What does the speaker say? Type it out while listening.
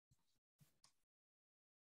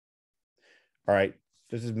All right.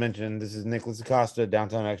 This is mentioned. This is Nicholas Acosta,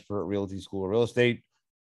 downtown expert, Realty School of Real Estate.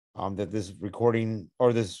 That this recording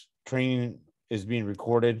or this training is being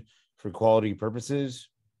recorded for quality purposes.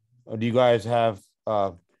 Do you guys have?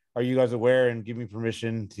 Are you guys aware and give me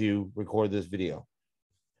permission to record this video?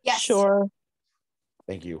 Yes. Sure.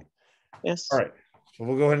 Thank you. Yes. All right. So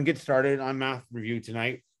we'll go ahead and get started on math review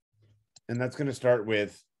tonight, and that's going to start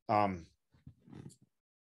with let's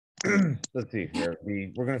see here.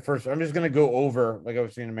 We're going to first. I'm just going to go over, like I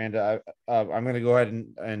was saying, Amanda. I'm going to go ahead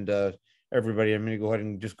and everybody. I'm going to go ahead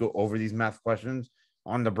and just go over these math questions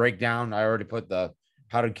on the breakdown. I already put the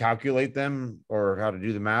how to calculate them or how to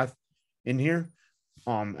do the math in here.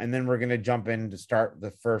 And then we're going to jump in to start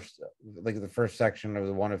the first section of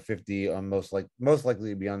the 1 of 50 on most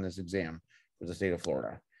likely to be on this exam for the state of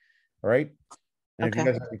Florida. All right. And if you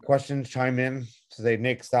guys have any questions, chime in. Say,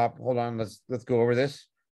 Nick, stop. Hold on. Let's go over this.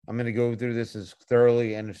 I'm going to go through this as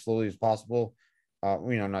thoroughly and as slowly as possible.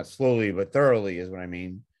 Not slowly, but thoroughly is what I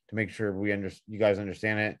mean, to make sure you guys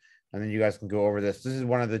understand it. And then you guys can go over this. This is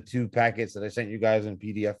one of the 2 packets that I sent you guys in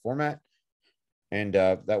PDF format. And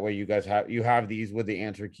that way you guys have these with the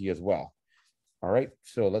answer key as well. All right.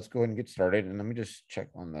 So let's go ahead and get started. And let me just check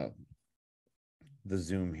on the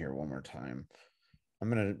Zoom here one more time.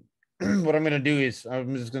 what I'm going to do is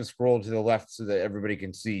I'm just going to scroll to the left so that everybody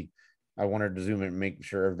can see. I wanted to zoom in and make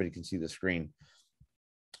sure everybody can see the screen.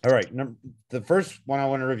 All right. The first one I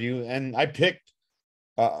want to review, and I picked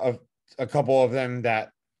a couple of them that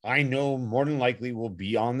I know more than likely will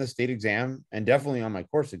be on the state exam and definitely on my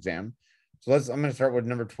course exam. So I'm going to start with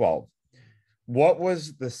number 12. What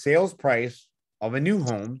was the sales price of a new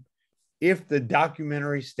home if the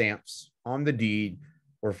documentary stamps on the deed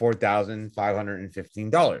were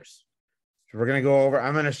 $4,515? So we're going to go over,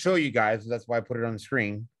 I'm going to show you guys, that's why I put it on the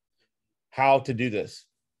screen, how to do this.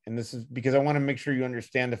 And this is because I want to make sure you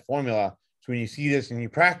understand the formula. So when you see this and you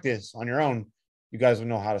practice on your own, you guys will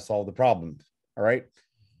know how to solve the problems. All right.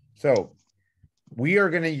 So we are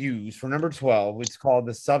going to use for number 12, it's called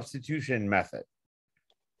the substitution method.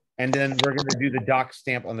 And then we're going to do the doc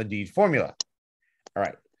stamp on the deed formula. All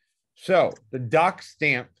right. So the doc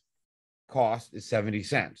stamp cost is 70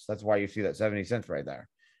 cents. That's why you see that 70 cents right there.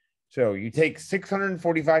 So you take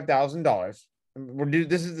 $645,000.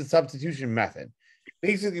 This is the substitution method.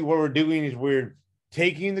 Basically, what we're doing is we're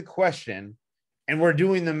taking the question and we're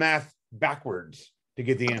doing the math backwards to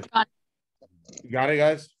get the answer. You got it,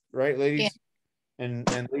 guys? Right, ladies? Yeah. And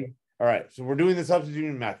Lee? All right. So we're doing the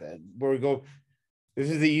substitution method where we go, this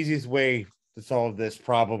is the easiest way to solve this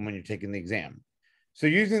problem when you're taking the exam. So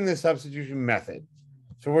using the substitution method.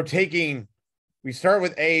 So we start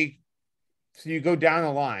with A. So you go down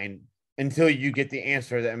the line until you get the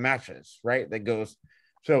answer that matches, right? That goes,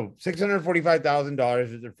 so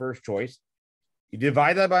 $645,000 is the first choice. You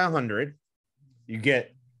divide that by 100, you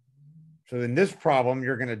get, so in this problem,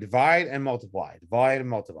 you're going to divide and multiply.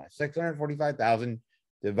 645,000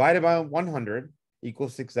 divided by 100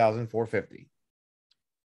 equals 6,450.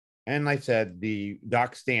 And like I said, the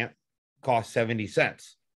doc stamp costs 70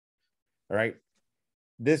 cents. All right.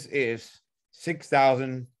 This is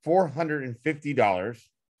 $6,450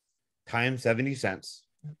 times 70 cents,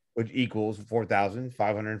 which equals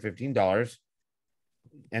 $4,515.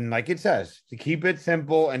 And like it says, to keep it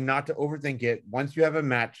simple and not to overthink it, once you have a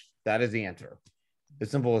match, that is the answer.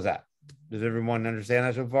 As simple as that. Does everyone understand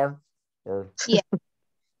that so far? Or yeah.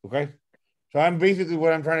 Okay. So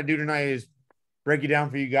what I'm trying to do tonight is break it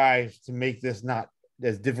down for you guys to make this not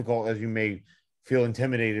as difficult as you may feel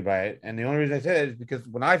intimidated by it. And the only reason I said it is because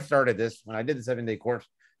when I started this, when I did the 7-day course,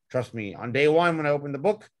 trust me, on day 1, when I opened the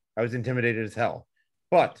book, I was intimidated as hell.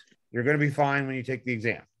 But you're going to be fine when you take the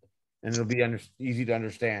exam, and it'll be easy to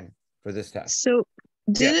understand for this test. So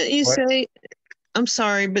didn't you say, I'm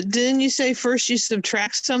sorry, but didn't you say first you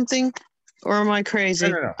subtract something? Or am I crazy?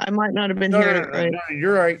 No. I might not have been hearing it right. No,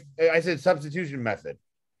 you're right. I said substitution method.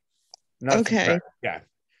 Okay. Subtract. Yeah.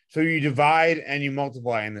 So you divide and you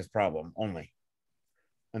multiply in this problem only.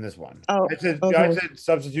 On this one. Oh, I said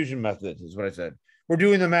substitution method is what I said. We're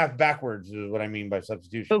doing the math backwards is what I mean by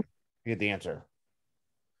substitution. To get the answer.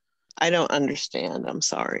 I don't understand. I'm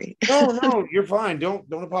sorry. No, you're fine. Don't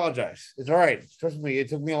apologize. It's all right. Trust me, it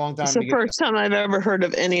took me a long time. It's the first time I've ever heard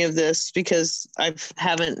of any of this because I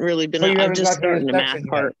haven't really been. I'm just starting the math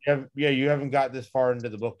part. You haven't got this far into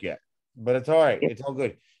the book yet, but it's all right. Yep. It's all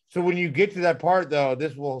good. So when you get to that part, though,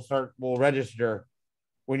 this will register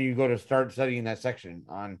when you go to start studying that section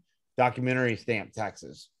on documentary stamp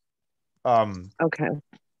taxes. Okay.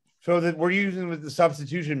 So that we're using with the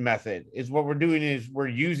substitution method is what we're doing is we're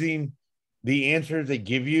using the answers they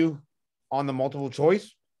give you on the multiple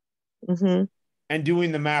choice. Mm-hmm. and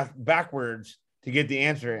doing the math backwards to get the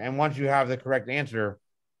answer. And once you have the correct answer,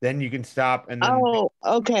 then you can stop and then. Oh,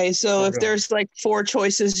 okay. So if there's like 4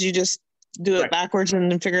 choices, you just do it backwards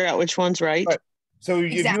and then figure out which one's right. So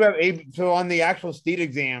if you have so on the actual state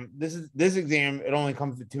exam, this exam, it only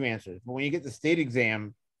comes with 2 answers. But when you get the state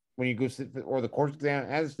exam, when you go or the course exam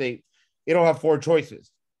as a state, it'll have 4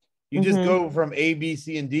 choices. You just go from A, B,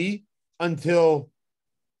 C, and D until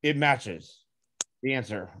it matches the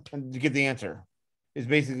answer. And to get the answer is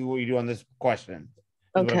basically what you do on this question.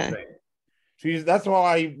 Okay. So that's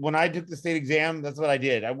why when I took the state exam, that's what I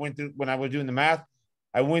did. I went through when I was doing the math,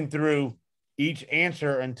 I went through each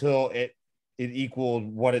answer until it equaled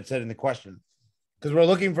what it said in the question. Because we're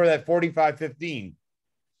looking for that 4515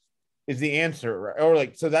 is the answer, right? Or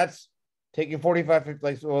like, so that's taking 45,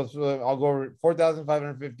 like, so I'll go over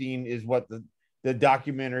 4,515 is what the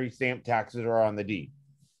documentary stamp taxes are on the deed,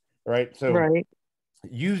 right? So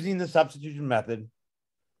using the substitution method,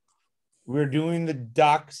 we're doing the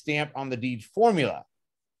doc stamp on the deed formula,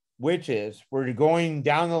 which is we're going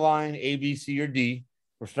down the line A, B, C, or D.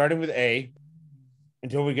 We're starting with A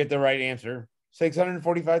until we get the right answer.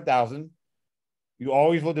 645,000. You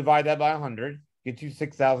always will divide that by 100. Get you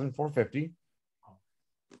 6,450.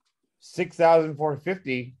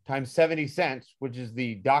 6,450 times 70 cents, which is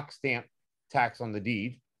the doc stamp tax on the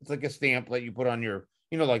deed. It's like a stamp that you put on your,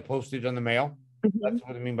 like postage on the mail. That's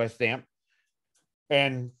what I mean by stamp.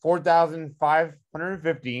 And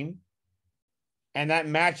 4,515. And that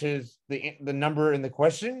matches the number in the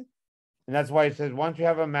question. And that's why it says once you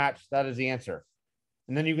have a match, that is the answer.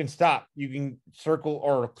 And then you can stop. You can circle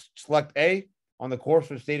or select A on the course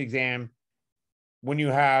or state exam when you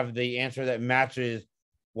have the answer that matches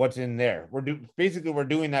what's in there. We're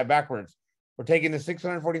doing that backwards. We're taking the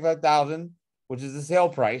 645,000, which is the sale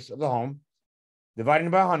price of the home, dividing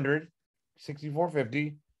it by 100,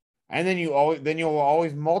 6,450, and then you'll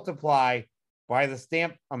always multiply by the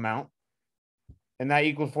stamp amount, and that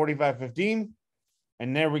equals 4,515.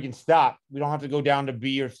 And there we can stop. We don't have to go down to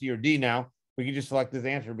B or C or D now. We can just select this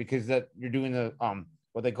answer because that you're doing the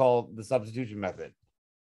what they call the substitution method.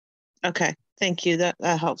 Okay, thank you. That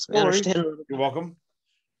helps me understand. You're welcome.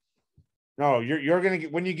 No, you're gonna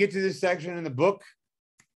get when you get to this section in the book,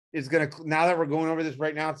 it's gonna now that we're going over this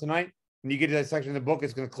right now tonight. When you get to that section of the book,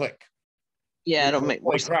 it's gonna click. Yeah, it'll make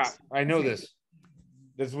more sense. I know this.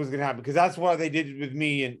 This was gonna happen because that's what they did with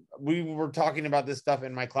me, and we were talking about this stuff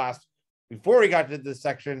in my class before we got to this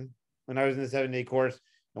section when I was in the 7-day course.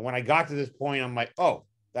 And when I got to this point, I'm like, oh,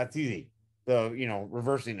 that's easy.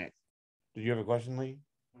 Reversing it. Did you have a question, Lee?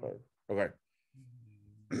 Okay.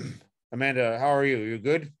 Amanda, how are you? You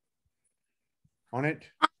good on it?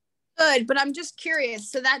 Good, but I'm just curious.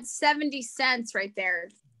 So that's 70 cents right there.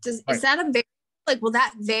 Is that will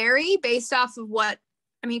that vary based off of what?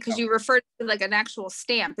 I mean, because you referred to like an actual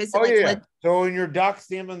stamp. Is it So in your doc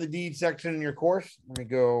stamp on the deed section in your course, let me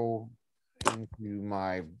go into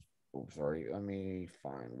my. Oh, sorry. Let me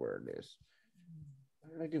find where it is.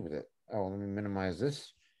 What did I do with it? Oh, let me minimize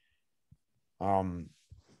this. You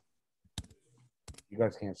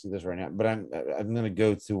guys can't see this right now, but I'm gonna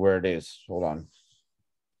go to where it is. Hold on.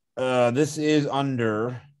 This is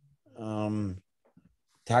under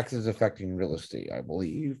taxes affecting real estate, I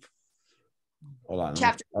believe. Hold on.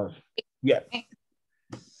 Chapter. Yeah. Okay.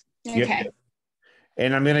 Yep.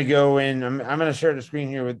 And I'm gonna go in. I'm gonna share the screen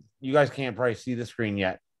here with you guys. Can't probably see the screen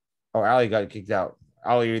yet. Oh, Allie got kicked out.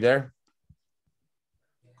 Allie, are you there?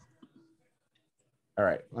 All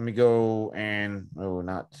right, let me go and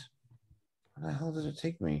not. Where the hell did it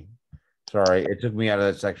take me? Sorry, it took me out of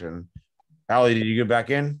that section. Allie, did you get back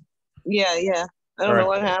in? Yeah. I don't know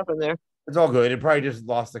what happened there. It's all good. It probably just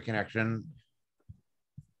lost the connection.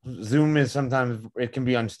 Zoom is sometimes it can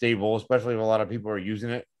be unstable, especially if a lot of people are using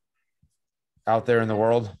it out there in the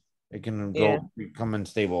world. It can become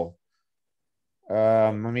unstable.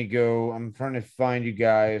 Let me go. I'm trying to find you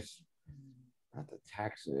guys. Not the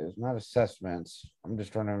taxes, not assessments. I'm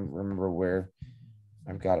just trying to remember where.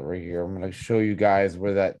 I've got it right here. I'm going to show you guys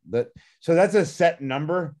where that. So that's a set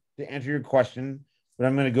number to answer your question. But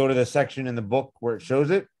I'm going to go to the section in the book where it shows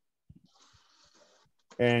it.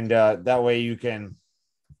 And that way you can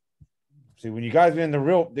see when you guys are in the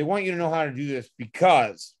real, they want you to know how to do this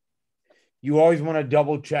because you always want to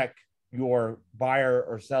double check your buyer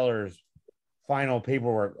or seller's final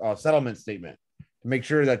paperwork settlement statement to make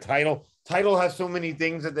sure that title has so many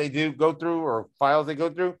things that they do go through or files they go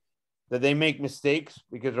through that they make mistakes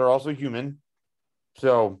because they're also human.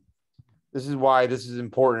 So this is why this is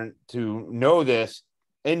important to know this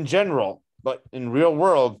in general, but in real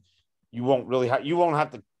world, you won't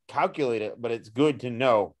have to calculate it, but it's good to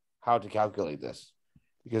know how to calculate this.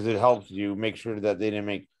 because it helps you make sure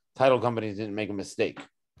that title companies didn't make a mistake.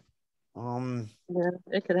 Yeah,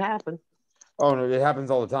 it could happen. Oh no, it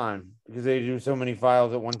happens all the time because they do so many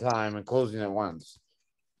files at one time and closing at once.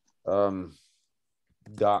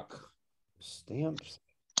 Doc stamps.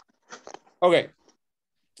 Okay,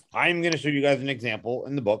 I'm going to show you guys an example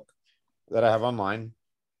in the book that I have online,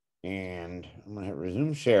 and I'm going to hit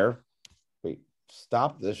resume share. Wait,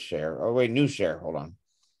 stop this share. Oh wait, new share. Hold on.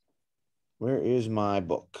 Where is my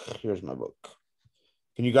book? Here's my book.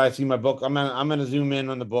 Can you guys see my book? I'm gonna zoom in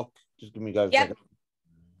on the book. Just give me guys a second.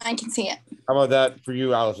 I can see it. How about that for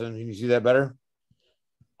you, Allison? Can you see that better?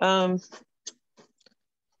 I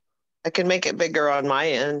can make it bigger on my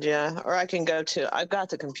end, yeah. Or I can go to, I've got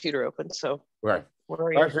the computer open, so. Right.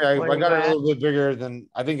 Where Actually, I got it a little bit bigger than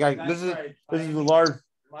I think I. This is a large.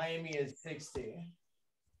 Miami is 60.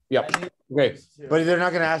 Yep. Okay, but they're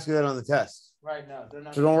not going to ask you that on the test. Right now, they're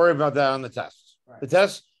not. So don't worry about that on the test. Right. The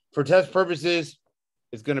test for test purposes,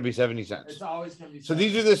 it's going to be 70 cents. It's always going to be. So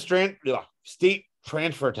these are the state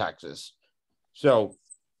transfer taxes. So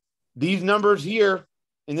these numbers here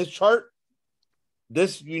in this chart,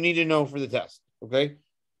 this you need to know for the test. Okay.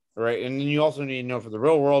 All right. And then you also need to know for the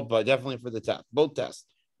real world, but definitely for the test, both tests,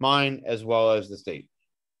 mine as well as the state.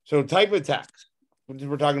 So type of tax,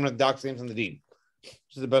 we're talking about doc stamps on the deed.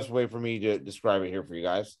 This is the best way for me to describe it here for you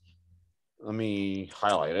guys. Let me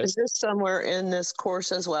highlight it. Is this somewhere in this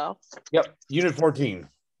course as well? Yep. Unit 14.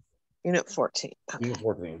 Unit 14. Okay. Unit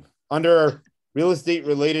 14. Under real estate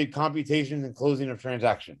related computations and closing of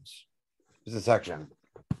transactions is a section.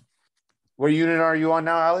 What unit are you on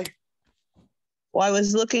now, Allie? Well, I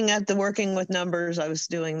was looking at the working with numbers. I was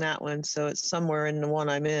doing that one. So it's somewhere in the one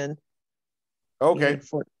I'm in. Okay. Unit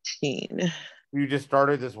 14. You just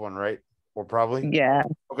started this one, right? Or probably? Yeah.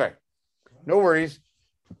 Okay. No worries.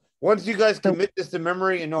 Once you guys commit this to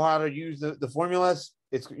memory and know how to use the formulas,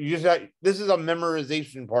 this is a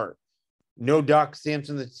memorization part. No doc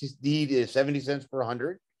stamps on the deed is 70 cents per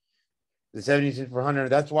 100. The 70 cents per 100.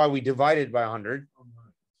 That's why we divided by 100.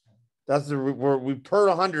 That's where we per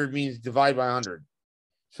 100 means divide by 100.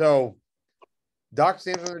 So doc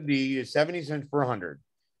stamps on the deed is 70 cents per 100.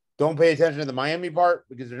 Don't pay attention to the Miami part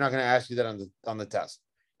because they're not going to ask you that on the test.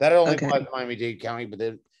 That only applies to Miami-Dade County, but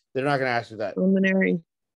they're not going to ask you that. Preliminary.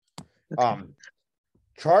 Okay.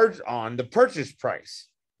 Charge on the purchase price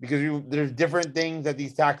because there's different things that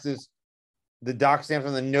these taxes, the doc stamps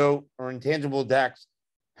on the note or intangible tax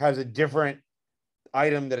has a different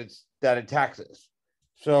item that it taxes.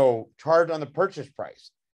 So charge on the purchase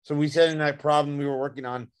price. So we said in that problem we were working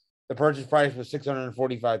on, the purchase price was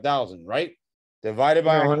 $645,000, right? Divided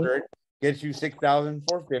by 100 gets you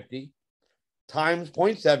 $6,450 times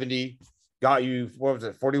 0.70 got you, what was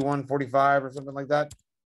it, 41.45 or something like that?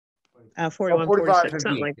 41, 46,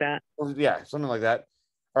 something like that. Yeah, something like that.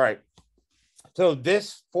 All right. So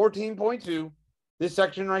this 14.2, this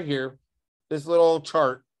section right here, this little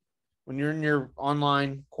chart, when you're in your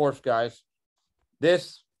online course, guys,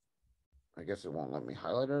 this, I guess it won't let me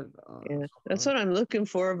highlight it. Yeah, that's what I'm looking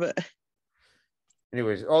for, but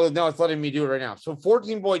anyways, oh no, it's letting me do it right now. So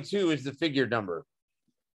 14.2 is the figure number.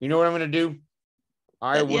 You know what I'm going to do?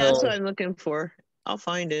 yeah, that's what I'm looking for. I'll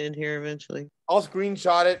find it in here eventually. I'll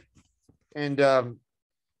screenshot it and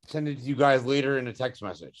send it to you guys later in a text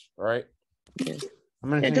message. All right. Yeah.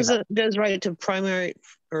 Because it goes right to primary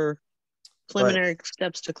or preliminary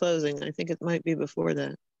steps to closing. I think it might be before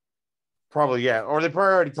that. Probably, yeah. Or they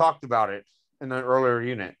probably already talked about it in the earlier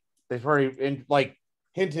unit. They probably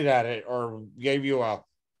hinted at it or gave you a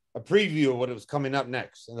preview of what was coming up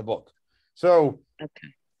next in the book. So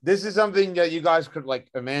this is something that you guys could, like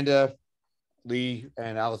Amanda, Lee,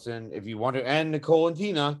 and Allison, if you want to, and Nicole and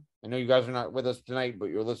Tina. I know you guys are not with us tonight, but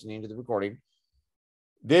you're listening to the recording.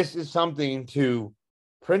 This is something to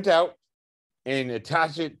print out and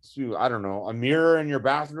attach it to, I don't know, a mirror in your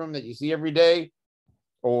bathroom that you see every day,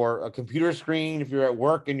 or a computer screen if you're at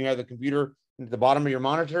work and you have the computer at the bottom of your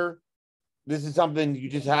monitor. This is something you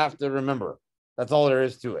just have to remember. That's all there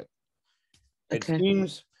is to it. It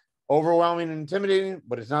seems overwhelming and intimidating,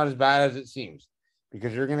 but it's not as bad as it seems,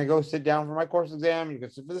 because you're going to go sit down for my course exam, you're going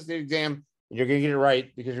to sit for the state exam, and you're going to get it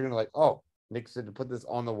right, because you're going to like, oh, Nick said to put this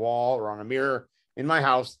on the wall or on a mirror in my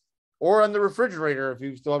house or on the refrigerator. If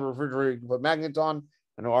you still have a refrigerator, you can put magnets on.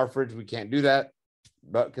 I know our fridge, we can't do that,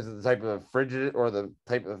 but because of the type of fridge or the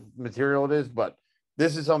type of material it is, but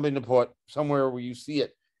this is something to put somewhere where you see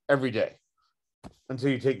it every day until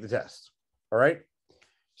you take the test. All right.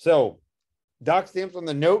 So doc stamps on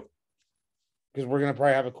the note, because we're going to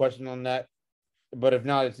probably have a question on that, but if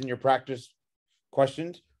not, it's in your practice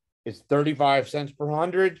questions. It's 35 cents per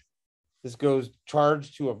 100. This goes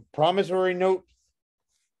charged to a promissory note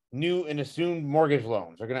new and assumed mortgage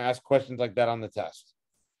loans. They're going to ask questions like that on the test.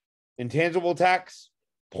 Intangible tax,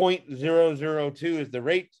 0.002 is the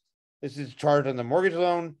rate. This is charged on the mortgage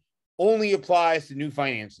loan, only applies to new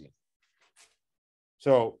financing.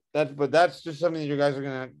 So that's just something that you guys are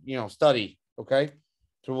gonna, study. Okay.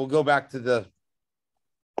 So we'll go back to the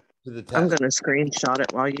test. I'm gonna screenshot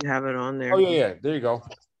it while you have it on there. Oh yeah. There you go.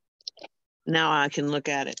 Now I can look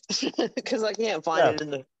at it because I can't find it in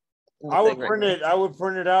the I would print it. I would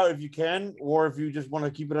print it out if you can, or if you just want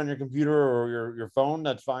to keep it on your computer or your phone,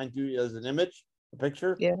 that's fine too, as an image, a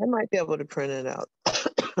picture. Yeah, I might be able to print it out.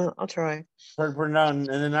 I'll try. Print it out, and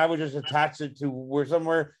then I would just attach it to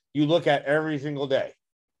somewhere you look at every single day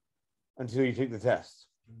until you take the test.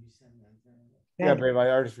 Yeah, babe, I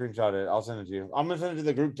already screenshot it. I'll send it to you. I'm gonna send it to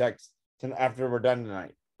the group text after we're done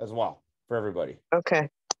tonight as well for everybody. Okay.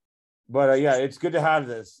 But yeah, it's good to have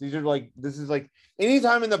this. This is like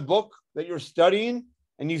anytime in the book that you're studying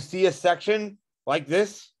and you see a section like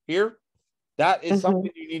this here, that is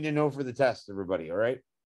something you need to know for the test, everybody. All right.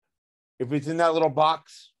 If it's in that little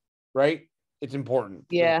box, right, it's important.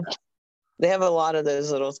 Yeah. They have a lot of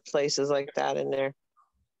those little places like that in there.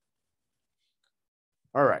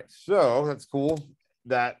 All right. So that's cool.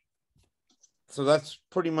 So that's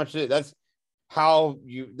pretty much it. That's how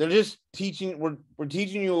they're just teaching. We're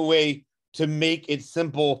teaching you a way to make it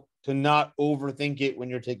simple, to not overthink it when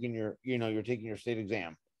you're taking your state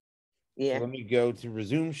exam. Yeah. So let me go to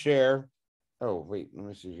resume share. Oh, wait, let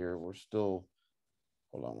me see here. We're still,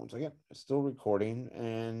 hold on one second. It's still recording.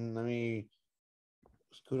 And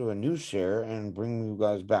let's go to a new share and bring you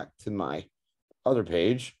guys back to my other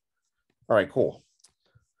page. All right, cool.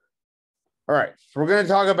 All right. So we're going to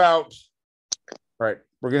talk about,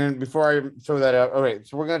 before I show that out. All right.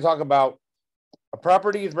 So we're going to talk about a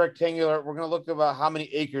property is rectangular. We're going to look about how many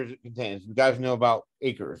acres it contains. You guys know about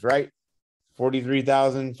acres, right?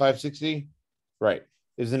 43,560. Right.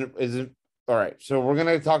 Isn't all right. So we're going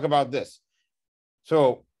to talk about this.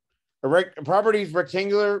 So a property is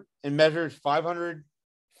rectangular and measures 500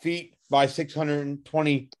 feet by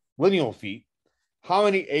 620 lineal feet. How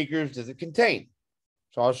many acres does it contain?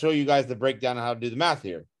 So I'll show you guys the breakdown of how to do the math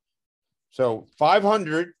here. So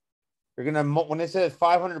 500, you're going to, when it says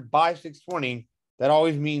 500 by 620, that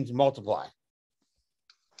always means multiply.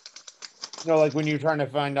 Like when you're trying to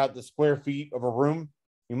find out the square feet of a room,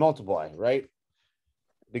 you multiply, right?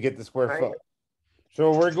 To get the square foot.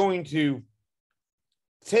 So we're going to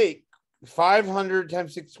take 500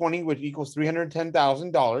 times 620, which equals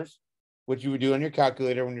 $310,000, which you would do on your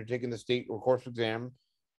calculator when you're taking the state or course exam.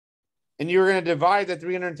 And you're going to divide the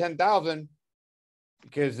 310,000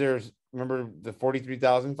 because remember the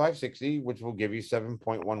 43,560, which will give you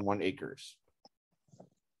 7.11 acres.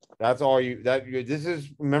 That's all this is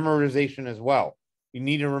memorization as well. You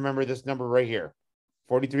need to remember this number right here.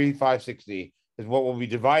 43,560 is what will be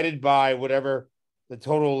divided by whatever the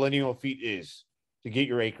total lineal feet is to get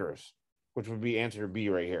your acres, which would be answer B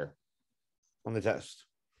right here on the test.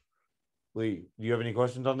 Lee, do you have any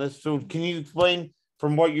questions on this? So can you explain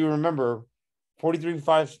from what you remember,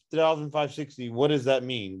 43,560, what does that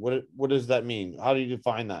mean? What does that mean? How do you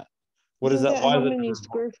define that? What is that? How many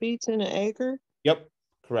square feet in an acre? Yep,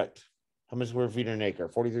 correct. How many square feet in an acre?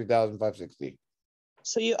 43,560.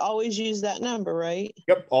 So you always use that number, right?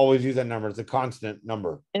 Yep, always use that number. It's a constant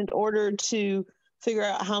number. In order to figure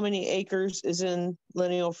out how many acres is in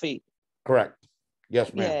lineal feet. Correct.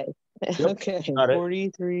 Yes, ma'am. Yep. Okay,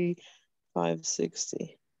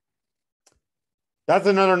 43,560. That's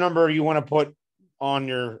another number you want to put on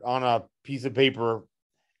a piece of paper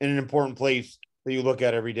in an important place that you look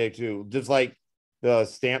at every day too. Just like the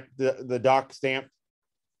stamp, the doc stamp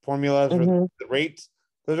formulas for the rates.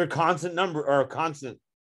 Those are constant constant.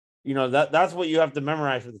 That's what you have to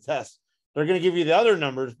memorize for the test. They're going to give you the other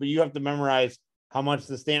numbers, but you have to memorize how much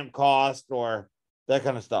the stamp cost or that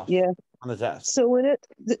kind of stuff. Yeah. On the test. So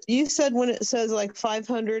you said when it says like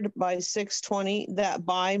 500 by 620, that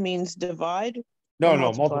by means divide? No,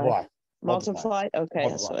 multiply. Multiply? Okay,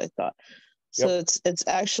 that's what I thought. So it's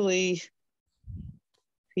actually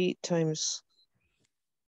feet times,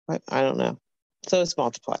 I don't know. So it's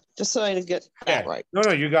multiply. Just so I get that right.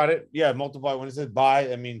 No, you got it. Yeah, multiply. When it says by,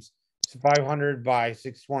 that means 500 by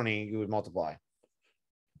 620, you would multiply.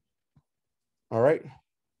 All right.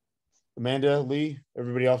 Amanda, Lee,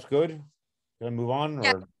 everybody else good? Can I move on?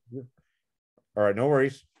 Yeah. All right, no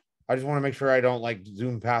worries. I just want to make sure I don't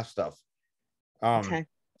zoom past stuff. Okay.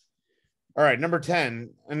 All right, number 10.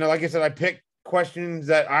 And like I said, I picked questions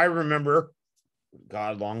that I remember,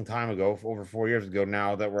 God, a long time ago, over 4 years ago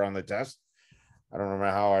now that we're on the test. I don't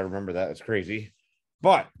remember how I remember that. It's crazy.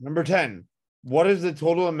 But number 10, what is the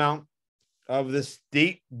total amount of the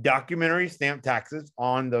state documentary stamp taxes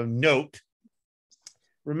on the note.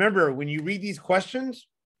 Remember, when you read these questions,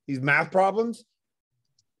 these math problems,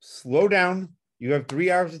 slow down. You have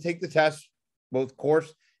 3 hours to take the test, both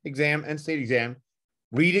course exam and state exam.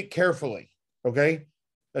 Read it carefully, okay?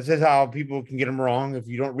 That's just how people can get them wrong. If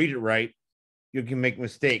you don't read it right, you can make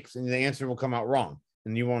mistakes and the answer will come out wrong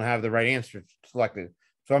and you won't have the right answer selected.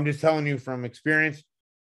 So I'm just telling you from experience,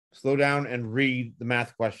 slow down and read the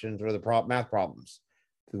math questions or the math problems.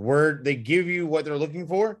 The word, they give you what they're looking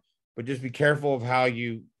for, but just be careful of how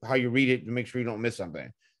you read it to make sure you don't miss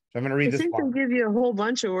something. So I'm going to read this. I think they give you a whole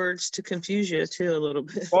bunch of words to confuse you too a little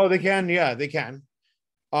bit. Oh, they can. Yeah, they can.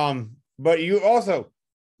 But you also,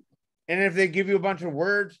 and if they give you a bunch of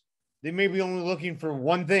words, they may be only looking for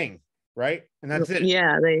one thing, right? And that's it.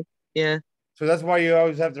 Yeah, So that's why you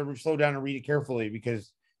always have to slow down and read it carefully,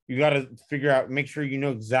 because you got to figure out, make sure you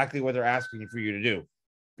know exactly what they're asking for you to do,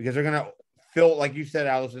 because they're going to fill, like you said,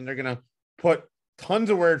 Allison, they're going to put tons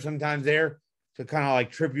of words sometimes there to kind of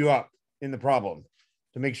like trip you up in the problem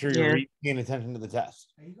to make sure you're paying attention to the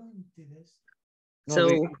test. Are you going to do this? No, so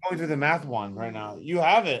I'm going through the math one right now. You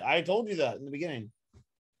have it. I told you that in the beginning.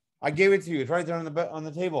 I gave it to you. It's right there on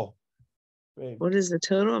the table. Babe. What is the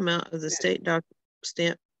total amount of the state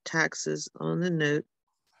stamp taxes on the note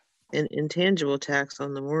and intangible tax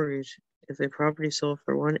on the mortgage if a property sold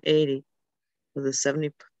for 180 with a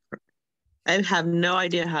 70? I have no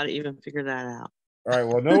idea how to even figure that out. All right,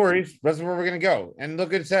 well, no worries. That's where we're going to go. And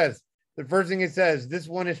look, it says, the first thing it says, this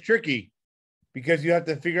one is tricky because you have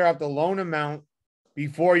to figure out the loan amount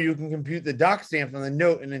before you can compute the doc stamps on the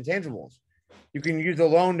note and intangibles. You can use the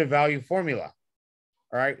loan to value formula.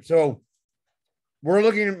 All right, so we're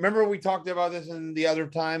looking, remember we talked about this in the other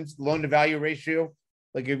times, loan to value ratio,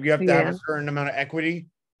 like if you have to have a certain amount of equity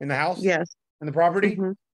in the house, in the property.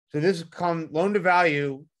 So this loan to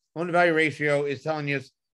value ratio is telling you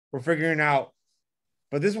we're figuring out,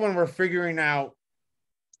 but this one we're figuring out,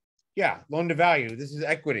 loan to value. This is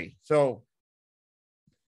equity. So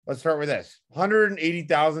let's start with this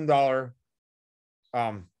 $180,000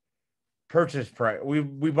 purchase price. We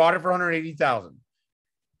bought it for $180,000.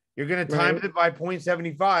 You're going to times it by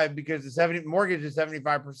 0.75 because the mortgage is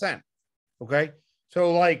 75%. Okay.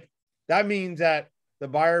 So like that means that the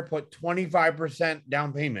buyer put 25%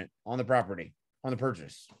 down payment on the property, on the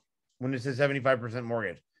purchase, when it says 75%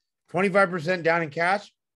 mortgage, 25% down in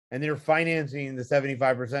cash, and they're financing the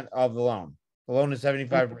 75% of the loan. The loan is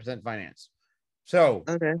 75% finance. So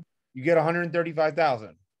you get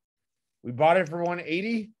 135,000. We bought it for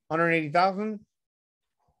 180,000.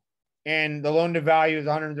 And the loan to value is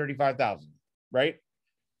 135,000, right?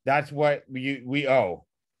 That's what we owe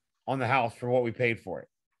on the house for what we paid for it.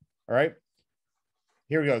 All right.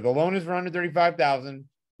 Here we go. The loan is for 135,000.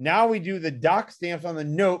 Now we do the doc stamps on the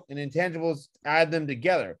note and intangibles, add them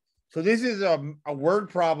together. So this is a word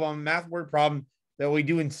problem, math word problem that we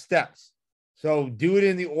do in steps. So do it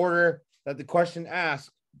in the order that the question asks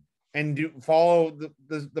and follow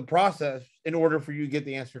the process in order for you to get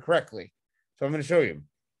the answer correctly. So I'm going to show you.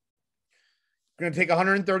 We're going to take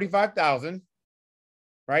 135,000,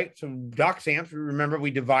 right? So doc stamps, remember we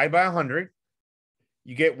divide by 100,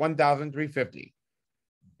 you get 1,350.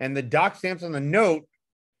 And the doc stamps on the note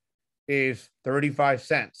is 35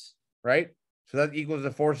 cents, right? So that equals the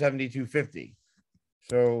 472.50.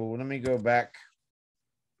 So let me go back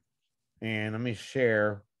and let me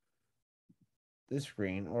share this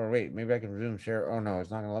screen. Or wait, maybe I can resume share. Oh no, it's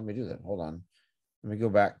not going to let me do that. Hold on. Let me go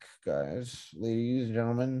back, guys, ladies and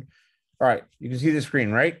gentlemen. All right, you can see the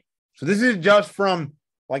screen, right? So this is just from,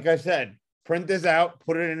 like I said, print this out,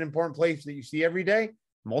 put it in an important place that you see every day,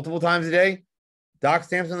 multiple times a day. Doc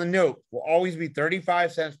stamps on the note will always be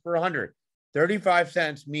 35 cents per 100. 35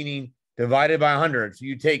 cents meaning divided by 100. So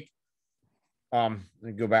you take, let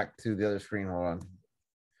me go back to the other screen. Hold on.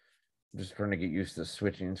 I'm just trying to get used to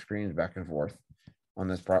switching screens back and forth on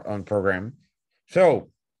this program.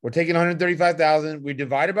 So we're taking 135,000. We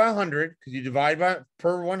divide it by 100 because you divide by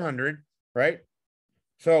per 100, right?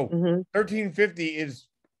 So 1350 is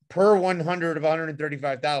per 100 of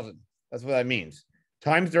 135,000. That's what that means.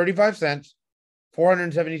 Times 35 cents,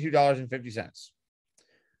 $472.50.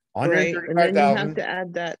 Right. And then you have to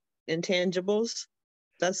add that intangibles.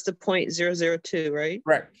 That's the 0.002, right?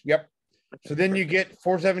 Correct. Yep. So then you get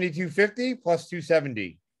 472.50 plus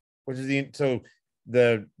 270, which is so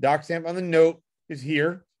the doc stamp on the note is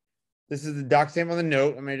here. This is the doc stamp on the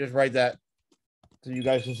note. I'm going to just write that so you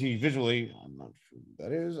guys can see visually. I'm not sure what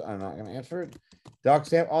that is. I'm not going to answer it. Doc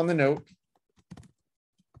stamp on the note.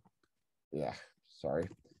 Yeah, sorry.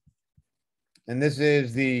 And this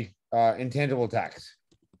is the intangible tax.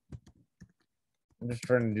 I'm just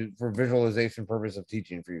trying to do for visualization purpose of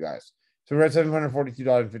teaching for you guys. So we're at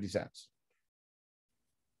 $742.50.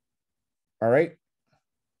 All right.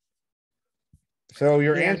 So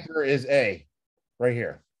your answer is A, right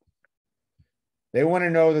here. They want to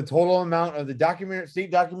know the total amount of the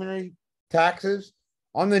state documentary taxes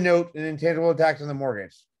on the note and intangible tax on the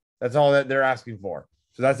mortgage. That's all that they're asking for.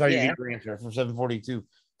 So that's how you get your answer for $742.50.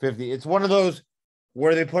 It's one of those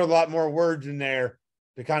where they put a lot more words in there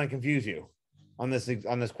to kind of confuse you on this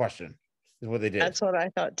question. Is what they did. That's what I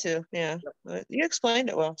thought too. Yeah, you explained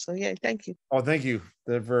it well. So yeah, thank you. Oh, thank you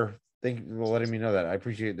for letting me know that. I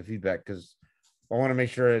appreciate the feedback because I want to make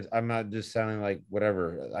sure I'm not just sounding like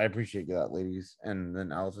whatever. I appreciate that, ladies, and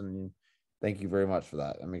then Allison. Thank you very much for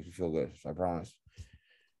that. That makes me feel good. So I promise.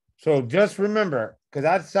 So just remember,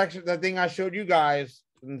 because that thing I showed you guys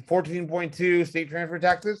in 14.2 state transfer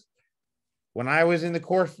taxes. When I was in the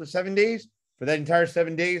course for 7 days, for that entire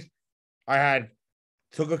 7 days, I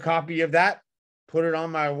took a copy of that, put it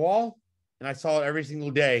on my wall, and I saw it every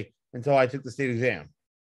single day until I took the state exam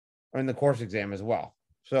or in the course exam as well.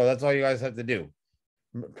 So that's all you guys have to do.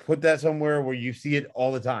 Put that somewhere where you see it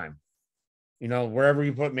all the time. You know, wherever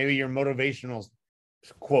you put maybe your motivational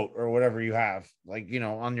quote or whatever you have, like, you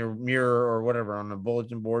know, on your mirror or whatever, on the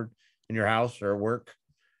bulletin board in your house or work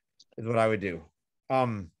is what I would do.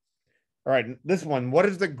 All right, this one. What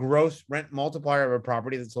is the gross rent multiplier of a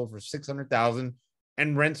property that's sold for $600,000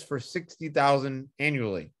 and rents for $60,000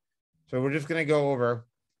 annually? So we're just going to go over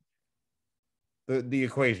the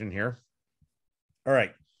equation here. All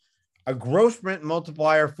right. A gross rent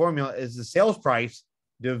multiplier formula is the sales price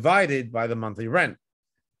divided by the monthly rent.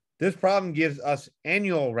 This problem gives us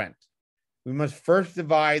annual rent. We must first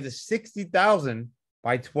divide the 60,000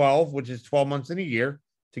 by 12, which is 12 months in a year,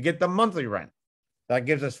 to get the monthly rent. That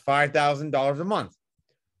gives us $5,000 a month.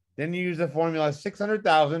 Then you use the formula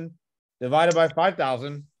 600,000 divided by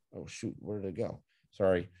 5,000. Oh, shoot. Where did it go?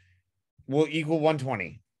 Sorry. Will equal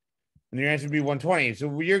 120. And your answer would be 120. So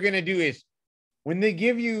what you're going to do is when they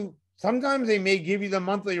give you, sometimes they may give you the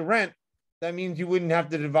monthly rent. That means you wouldn't have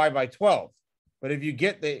to divide by 12. But if you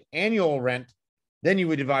get the annual rent, then you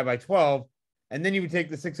would divide by 12. And then you would take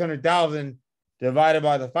the 600,000 divided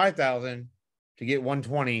by the 5,000 to get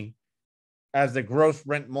 120 as the gross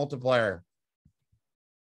rent multiplier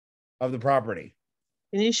of the property.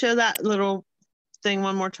 Can you show that little thing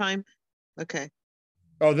one more time? Okay.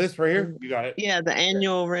 Oh, this right here? You got it. Yeah, the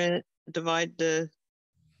annual rent, divide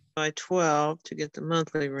by 12 to get the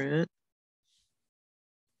monthly rent.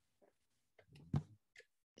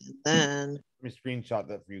 And then let me screenshot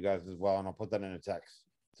that for you guys as well, and I'll put that in a text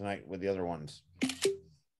tonight with the other ones.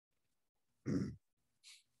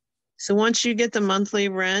 So once you get the monthly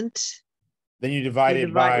rent, then you divide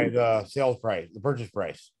it by the sales price, the purchase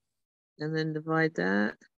price. And then divide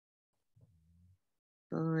that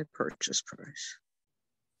by purchase price.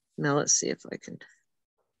 Now let's see if I can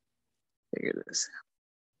figure this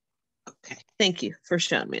out. Okay, thank you for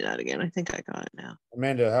showing me that again. I think I got it now.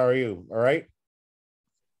 Amanda, how are you? All right?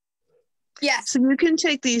 Yes. So you can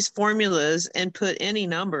take these formulas and put any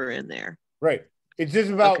number in there. Right. It's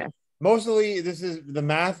just about, mostly the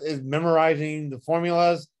math is memorizing the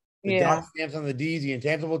formulas, the dot stamps on the D's, the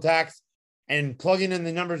intangible tax, and plugging in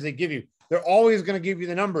the numbers they give you. They're always going to give you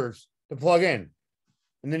the numbers to plug in.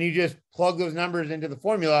 And then you just plug those numbers into the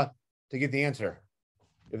formula to get the answer,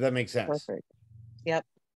 if that makes sense. Perfect. Yep.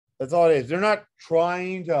 That's all it is. They're not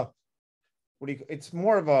trying to, it's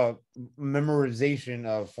more of a memorization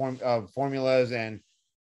of formulas and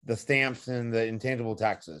the stamps and the intangible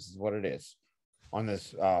taxes is what it is on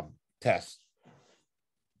this test.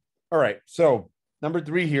 All right. So number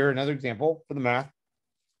 3 here, another example for the math.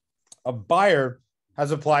 A buyer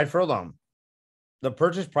has applied for a loan. The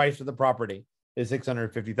purchase price of the property is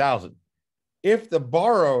 $650,000. If the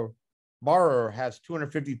borrower has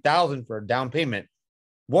 $250,000 for a down payment,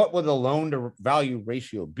 what would the loan to value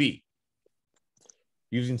ratio be?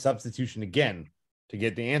 Using substitution again to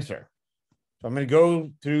get the answer. So I'm going to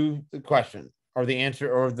go through the question or the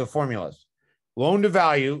answer or the formulas. Loan to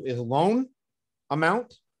value is loan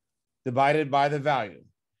amount divided by the value.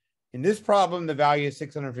 In this problem, the value is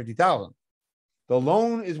 $650,000. The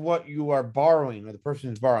loan is what you are borrowing or the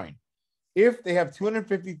person is borrowing. If they have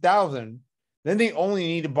 $250,000, then they only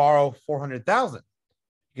need to borrow $400,000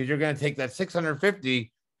 because you're going to take that $650,000,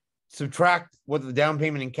 subtract what the down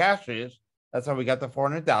payment in cash is. That's how we got the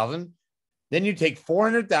 $400,000. Then you take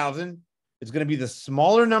 $400,000. It's going to be the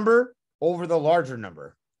smaller number over the larger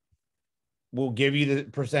number. We'll give you the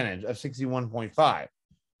percentage of 61.5.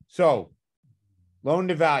 So loan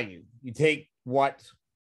to value, you take what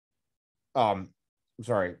you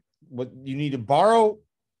need to borrow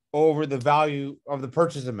over the value of the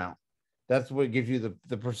purchase amount. That's what gives you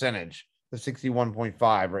the percentage, the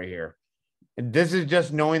 61.5 right here. And this is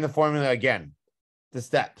just knowing the formula again. The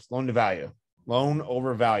steps, loan to value, loan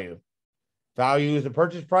over value. Value is the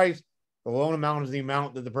purchase price. The loan amount is the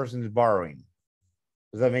amount that the person is borrowing.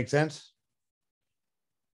 Does that make sense?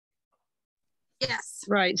 Yes.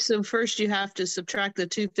 Right. So first you have to subtract the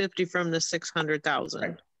 250 from the 600,000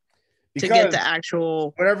 right. to get the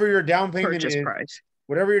actual whatever your down payment purchase is, price.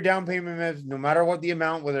 Whatever your down payment is, no matter what the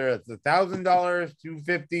amount, whether it's $1,000,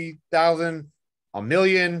 $250,000, $1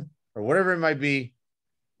 million, or whatever it might be,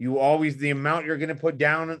 you always the amount you're going to put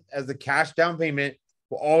down as the cash down payment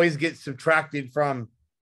will always get subtracted from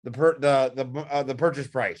the purchase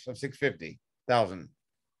price of $650,000,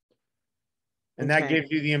 and that gives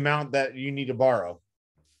you the amount that you need to borrow.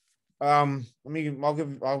 I'll write it.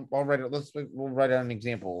 We'll write out an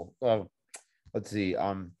example. Let's see.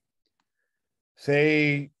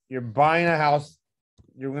 Say you're buying a house.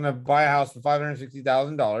 You're gonna buy a house for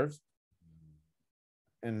 $560,000,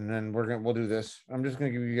 and then we'll do this. I'm just gonna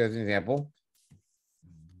give you guys an example.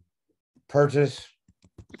 Purchase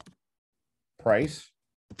price,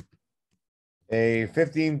 a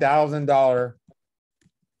 $15,000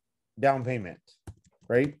 down payment,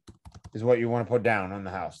 right? Is what you want to put down on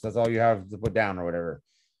the house. That's all you have to put down or whatever.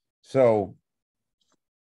 So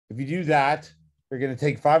if you do that, you're going to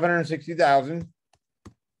take 560,000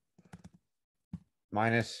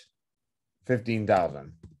 minus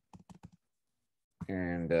 15,000.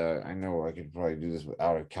 And I know I could probably do this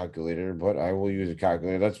without a calculator, but I will use a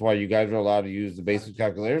calculator. That's why you guys are allowed to use the basic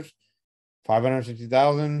calculators.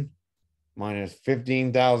 560,000 minus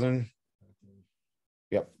 15,000.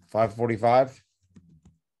 Yep, 545.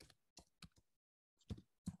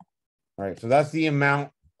 All right, so that's the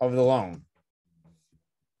amount of the loan.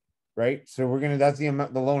 Right? So that's the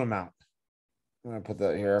amount, the loan amount. I'm gonna put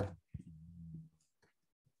that here.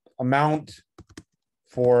 Amount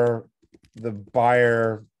for the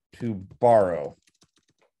buyer to borrow.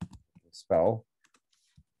 Spell.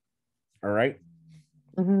 All right.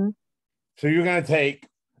 Mm-hmm. So you're gonna take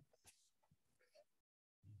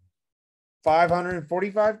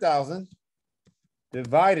 545,000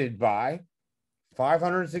 divided by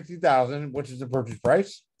 560,000, which is the purchase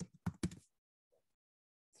price.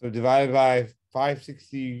 So divided by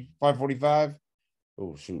 545.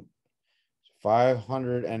 Oh, shoot.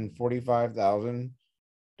 545,000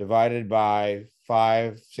 divided by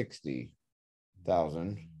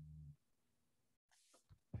 560,000.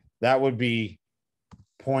 That would be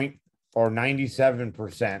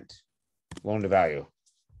 97% loan to value.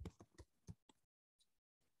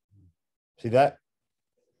 See that?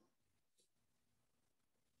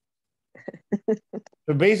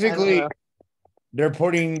 So basically, you're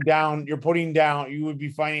putting down, you would be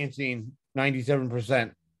financing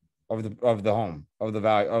 97% of the home, of the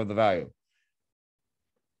value.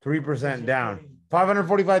 3% down.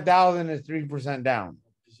 545,000 is 3% down.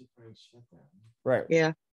 Right.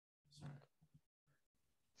 Yeah.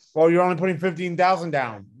 Well, you're only putting 15,000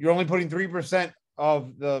 down. You're only putting 3%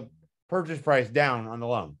 of the purchase price down on the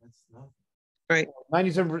loan. Right.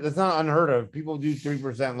 97%. That's not unheard of. People do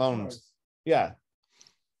 3% loans. Yeah.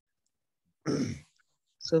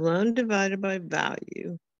 So loan divided by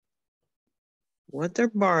value. What they're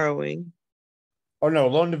borrowing. Oh no,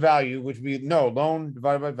 loan to value, loan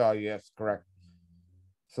divided by value. Yes, correct.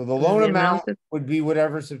 So the loan amount would be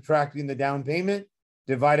whatever subtracting the down payment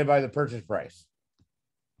divided by the purchase price.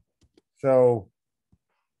 So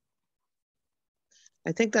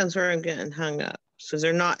I think that's where I'm getting hung up. So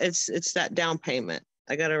they're not, it's that down payment.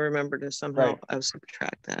 I got to remember to somehow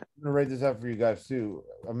subtract that. I'm gonna write this out for you guys too.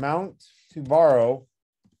 Amount to borrow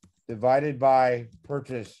divided by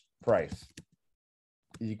purchase price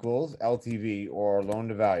equals LTV, or loan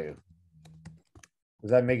to value.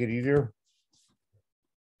 Does that make it easier?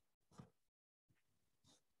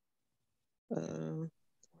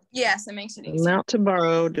 Yes, it makes it easier. Amount to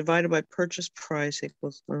borrow divided by purchase price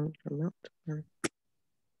equals loan amount to borrow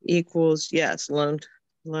equals, yes, loan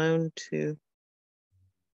to.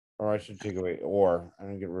 Or I should take away or. I'm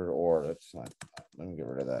gonna get rid of or. That's not. Let me get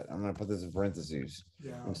rid of that. I'm gonna put this in parentheses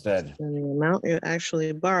instead. And the amount you're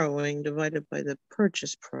actually borrowing divided by the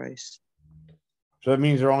purchase price. So that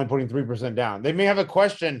means they're only putting 3% down. They may have a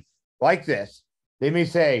question like this. They may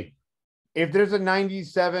say, if there's a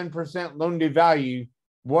 97% loan to value,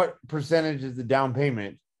 what percentage is the down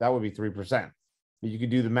payment? That would be 3%. You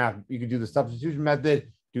could do the math. You could do the substitution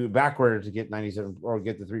method, do it backwards to get 97 or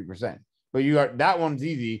get the 3%. But that one's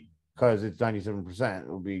easy because it's 97%. It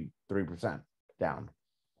will be 3% down.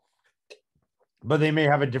 But they may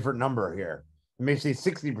have a different number here. They may say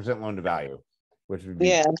 60% loan to value, which would be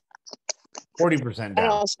Yeah. 40%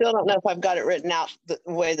 down. I still don't know if I've got it written out the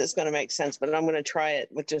way that's going to make sense, but I'm going to try it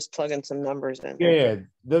with just plugging some numbers in. Yeah.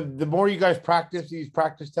 The more you guys practice these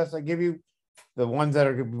practice tests I give you, the ones that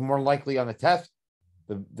are going to be more likely on the test,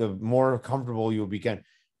 the more comfortable you'll become.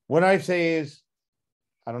 What I say is,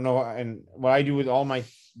 I don't know, and what I do with all my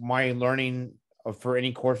learning for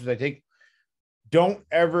any courses I take, don't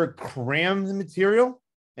ever cram the material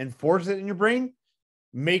and force it in your brain.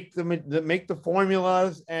 Make the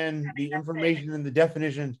formulas and the information and the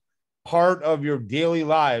definitions part of your daily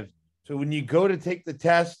lives. So when you go to take the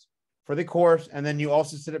test for the course, and then you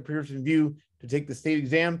also sit at Pearson VUE to take the state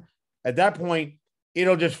exam, at that point,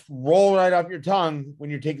 it'll just roll right off your tongue when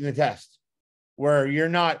you're taking the test, where you're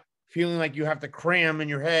not feeling like you have to cram in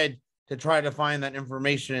your head to try to find that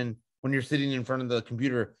information when you're sitting in front of the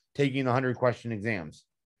computer taking the 100-question exams,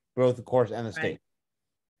 both the course and the state. Right.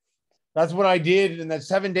 That's what I did in that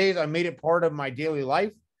 7 days. I made it part of my daily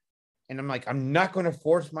life. And I'm like, I'm not going to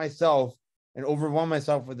force myself and overwhelm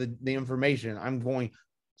myself with the information. I'm going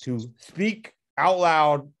to speak out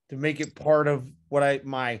loud to make it part of what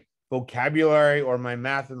my vocabulary or my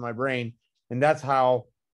math in my brain. And that's how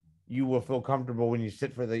you will feel comfortable when you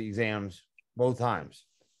sit for the exams both times.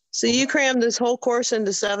 So you crammed this whole course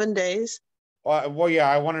into 7 days? Well, yeah,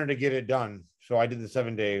 I wanted to get it done. So I did the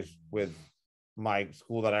 7 days with my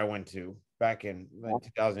school that I went to back in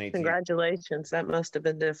 2018. Congratulations. That must have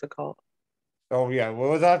been difficult. Oh yeah. Well,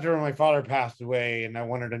 it was after my father passed away and I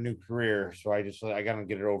wanted a new career. So I got to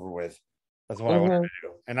get it over with. That's what I wanted to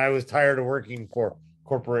do. And I was tired of working for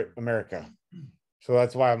corporate America. So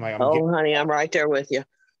that's why I'm honey, I'm right there with you.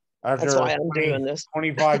 That's why I'm doing this.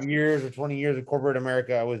 25 years or 20 years of corporate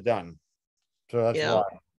America, I was done. So that's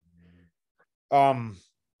why. All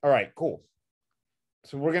right, cool.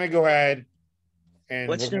 So we're going to go ahead. And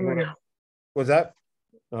which number now? What's that?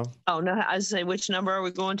 Oh, no, I say, which number are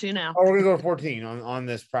we going to now? Oh, we're going to go to 14 on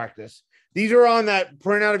this practice. These are on that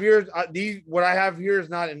printout of yours. What I have here is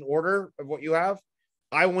not in order of what you have.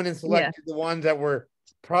 I went and selected the ones that were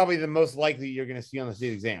probably the most likely you're going to see on the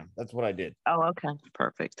state exam. That's what I did. Oh, okay.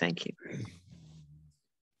 Perfect. Thank you.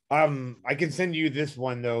 I can send you this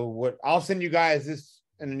one, though. I'll send you guys this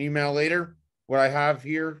in an email later, what I have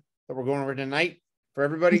here that we're going over tonight for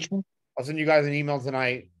everybody. Okay. I'll send you guys an email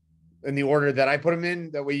tonight in the order that I put them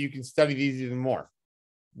in. That way you can study these even more.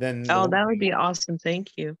 That would be awesome. Thank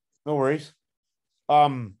you. No worries.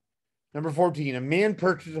 Number 14, a man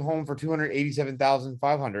purchased a home for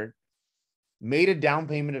 $287,500, made a down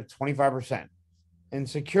payment of 25%, and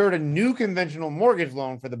secured a new conventional mortgage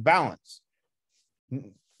loan for the balance.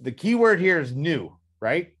 The key word here is new,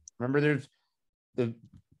 right? Remember, there's the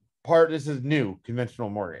part, this is new conventional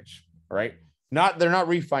mortgage, right? They're not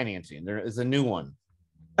refinancing. There is a new one.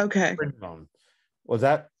 Okay. Was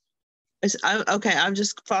that? Okay. I'm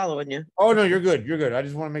just following you. Oh, no, you're good. You're good. I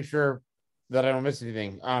just want to make sure that I don't miss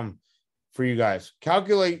anything. For you guys,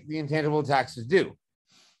 calculate the intangible taxes due.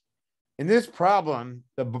 In this problem,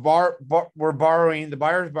 the buyer's borrowing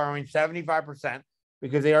 75%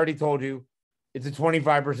 because they already told you it's a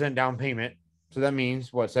 25% down payment. So that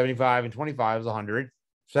means what? 75 and 25 is 100.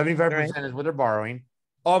 75% is what they're borrowing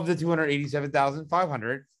of the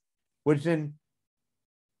 287,500, which then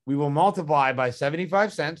we will multiply by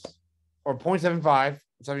 75 cents or 0.75,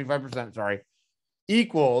 75%, sorry,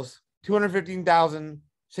 equals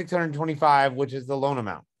 215,625, which is the loan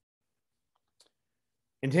amount.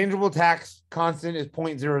 Intangible tax constant is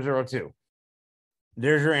 0.002.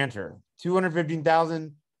 There's your answer.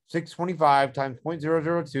 215,625 times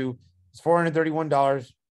 0.002 is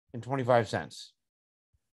 $431.25.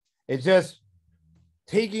 It's just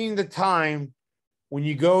taking the time when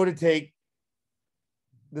you go to take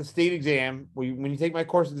the state exam, when you take my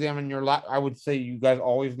course exam in your lap, I would say you guys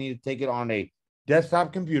always need to take it on a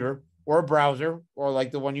desktop computer or a browser, or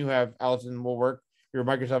like the one you have, Allison, will work, your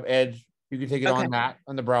Microsoft Edge. You can take it on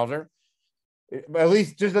the browser. But at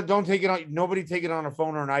least just don't take it on, nobody take it on a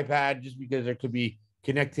phone or an iPad, just because there could be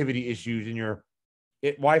connectivity issues in your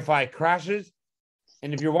Wi-Fi crashes.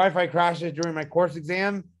 And if your Wi-Fi crashes during my course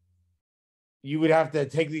exam, you would have to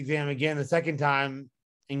take the exam again the second time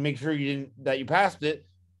and make sure that you passed it,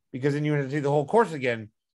 because then you have to take the whole course again,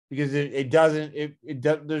 because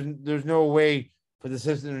there's no way for the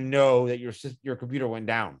system to know that your computer went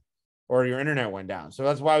down or your internet went down. So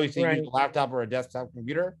that's why we say use a laptop or a desktop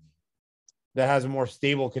computer that has a more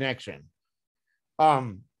stable connection.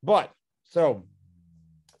 But so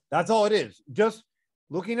that's all it is. Just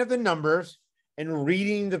looking at the numbers and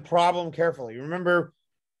reading the problem carefully. Remember,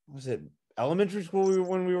 was it elementary school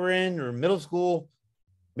when we were in, or middle school,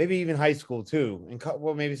 maybe even high school too, and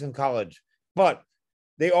maybe some college. But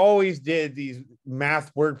they always did these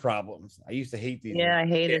math word problems. I used to hate these. Yeah, I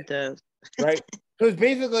hated those. Right. So it's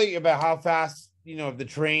basically about how fast, if the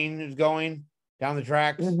train is going down the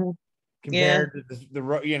tracks compared to the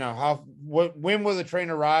when will the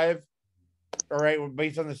train arrive? All right.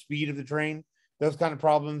 Based on the speed of the train, those kind of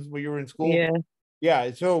problems when you were in school. Yeah.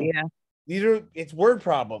 Yeah. So it's word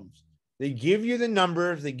problems. They give you the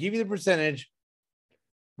numbers, they give you the percentage.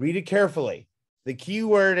 Read it carefully. The key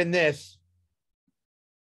word in this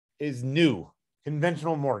is new,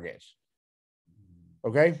 conventional mortgage.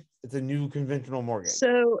 Okay, it's a new conventional mortgage.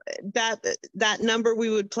 So that number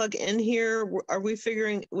we would plug in here, are we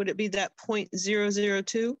figuring, would it be that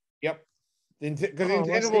 0.002? Yep.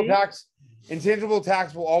 Because intangible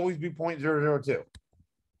tax will always be 0.002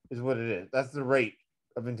 is what it is. That's the rate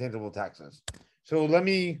of intangible taxes. So let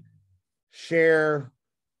me share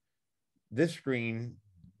this screen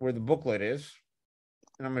where the booklet is,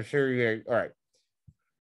 and I'm going to show you. All right.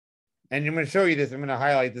 And I'm going to show you this. I'm going to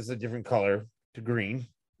highlight this a different color to green,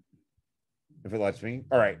 if it lets me.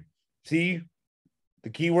 All right. See the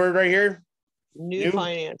keyword right here? New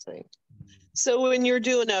financing. So when you're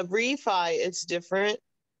doing a refi, it's different.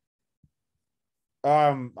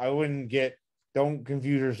 I wouldn't don't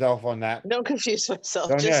confuse yourself on that. Don't confuse myself.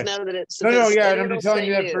 Know that it's no. I'm just telling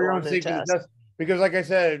you that for your own sake, because like I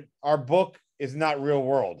said, our book is not real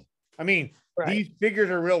world. I mean, these figures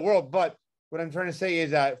are real world, but what I'm trying to say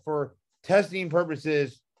is that for testing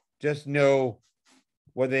purposes, just know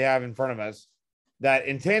what they have in front of us, that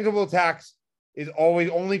intangible tax is always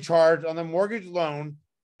only charged on the mortgage loan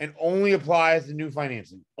and only applies to new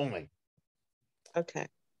financing only. Okay.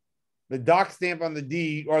 The doc stamp on the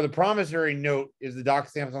deed or the promissory note is the doc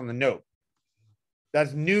stamps on the note.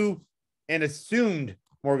 That's new and assumed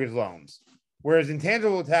mortgage loans, whereas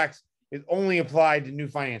intangible tax is only applied to new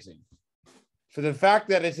financing. So the fact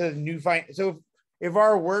that it says new so if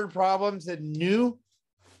our word problem said new,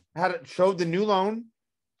 showed the new loan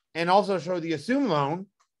and also showed the assumed loan,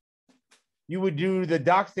 you would do the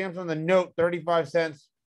doc stamps on the note 35 cents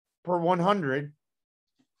per 100.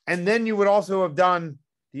 And then you would also have done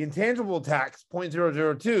the intangible tax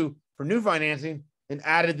 0.002 for new financing and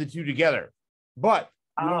added the two together. But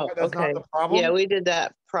that's not the problem. Yeah, we did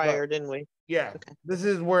that prior, didn't we? Yeah. Okay. This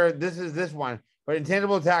is this one. But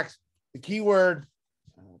intangible tax, the keyword,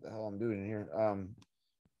 I don't know what the hell I'm doing here.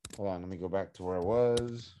 Hold on, let me go back to where I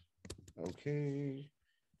was. Okay.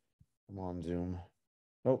 Come on, Zoom.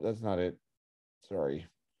 Nope, that's not it. Sorry.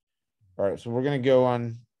 All right, so we're gonna go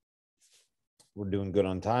on. We're doing good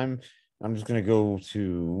on time. I'm just gonna go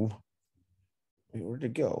to. Wait, where'd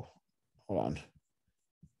it go? Hold on.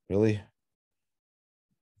 Really?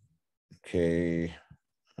 Okay.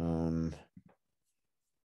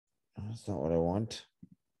 That's not what I want.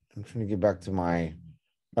 I'm trying to get back to my.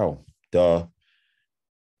 Oh, duh.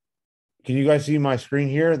 Can you guys see my screen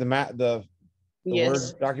here? The Word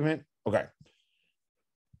document. Okay.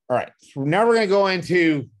 All right. So now we're gonna go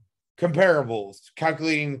into comparables,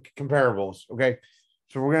 calculating comparables. Okay.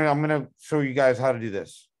 So I'm gonna show you guys how to do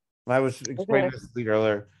this. I was explaining this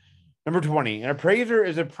earlier. Number 20. An appraiser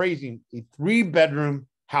is appraising a 3-bedroom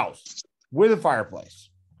house with a fireplace.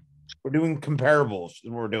 We're doing comparables is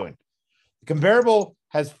what we're doing. The comparable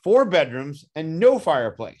has 4 bedrooms and no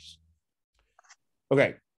fireplace.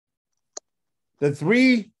 Okay. The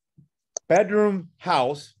 3-bedroom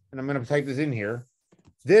house, and I'm going to type this in here.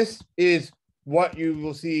 This is what you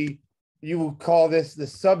will see. You will call this the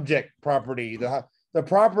subject property, the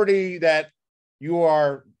property that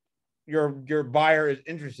your buyer is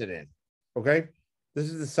interested in. Okay, this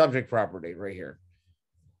is the subject property right here,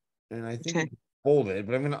 and I think it's bolded,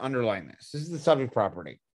 but I'm going to underline this. This is the subject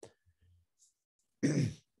property.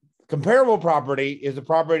 Comparable property is a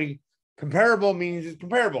property. Comparable means it's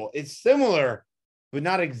comparable. It's similar, but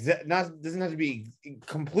not exact. Doesn't have to be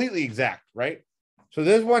completely exact, right? So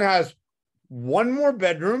this one has 1 more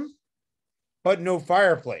bedroom, but no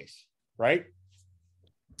fireplace, right?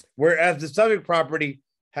 Whereas the subject property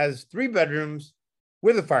has 3 bedrooms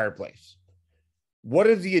with a fireplace. What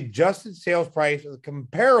is the adjusted sales price of the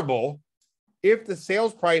comparable if the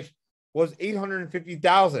sales price was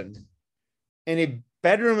 $850,000 and a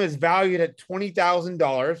bedroom is valued at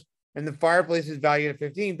 $20,000 and the fireplace is valued at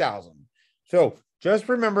 $15,000? So just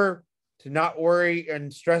remember to not worry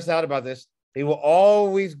and stress out about this. They will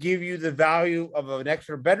always give you the value of an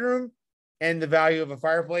extra bedroom and the value of a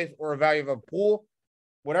fireplace or a value of a pool,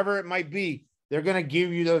 whatever it might be. They're going to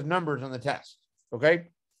give you those numbers on the test. Okay.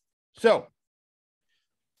 So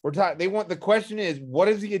we're talking, the question is, what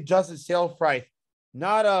is the adjusted sales price?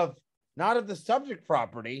 Not of the subject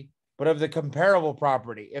property, but of the comparable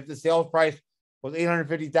property. If the sales price was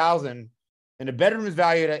 $850,000 and the bedroom is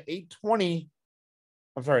valued at 820,000.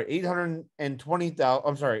 I'm sorry,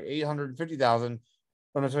 850,000.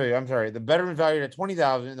 Oh, no, sorry, I'm sorry. The bedroom is valued at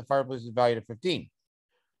 20,000 and the fireplace is valued at 15.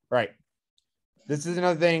 Right. This is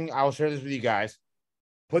another thing. I'll share this with you guys.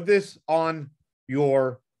 Put this on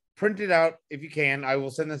your print it out if you can. I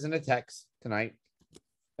will send this in a text tonight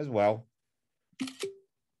as well.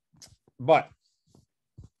 But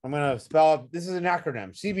I'm going to spell it. This is an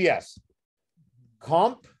acronym, CBS.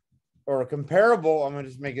 Comp or comparable. I'm going to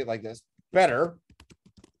just make it like this. Better,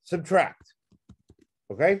 subtract.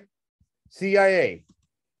 Okay. CIA.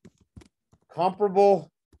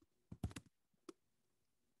 Comparable,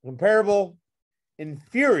 comparable,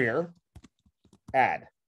 inferior, add.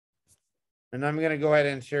 And I'm going to go ahead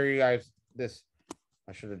and share you guys this.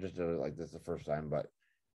 I should have just done it like this the first time, but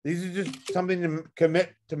these are just something to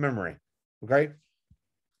commit to memory. Okay.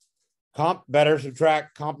 Comp, better,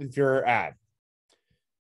 subtract, comp, inferior, add.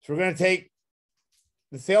 So we're going to take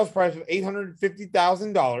the sales price of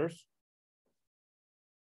 $850,000.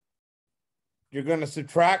 You're going to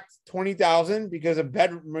subtract 20,000 because a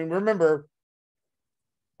bedroom. Remember,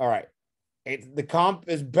 all right, the comp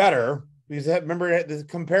is better because remember the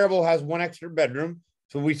comparable has one extra bedroom,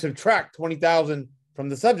 so we subtract 20,000 from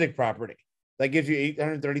the subject property. That gives you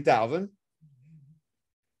 830,000.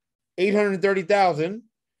 830,000.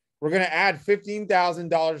 We're going to add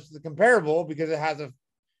 $15,000 to the comparable because it has a.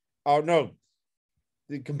 Oh no,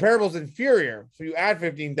 the comparable is inferior, so you add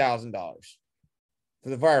 $15,000 to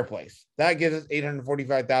the fireplace. That gives us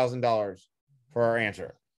 $845,000 for our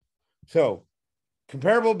answer. So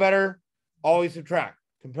comparable, better, always subtract.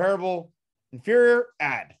 Comparable, inferior,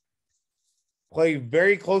 add. Pay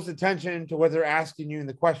very close attention to what they're asking you in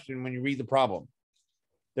the question when you read the problem.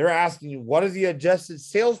 They're asking you, what is the adjusted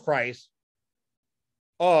sales price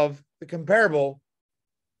of the comparable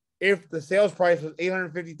if the sales price was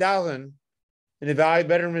 $850,000 and the value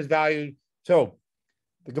bedroom is valued? So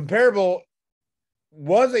the comparable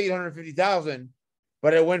was $850,000,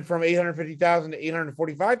 but it went from $850,000 to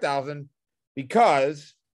 $845,000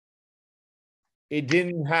 because it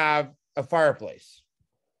didn't have a fireplace.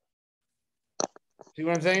 See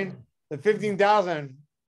what I'm saying? The $15,000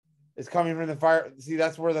 is coming from the fire. See,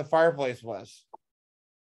 that's where the fireplace was.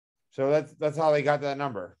 So that's how they got that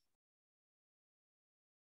number.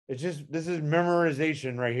 It's just, this is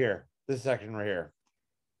memorization right here. This section right here.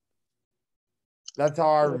 That's how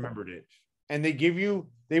I remembered it. And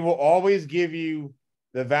they will always give you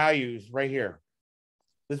the values right here.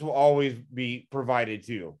 This will always be provided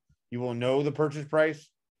to you. You will know the purchase price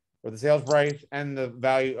or the sales price and the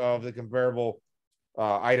value of the comparable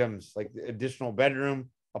items, like the additional bedroom,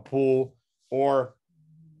 a pool, or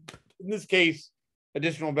in this case,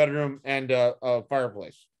 additional bedroom and a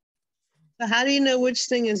fireplace. So how do you know which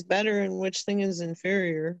thing is better and which thing is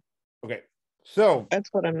inferior? Okay, so that's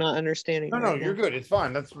what I'm not understanding. No, you're good. It's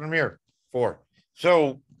fine. That's what I'm here for.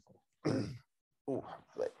 So, all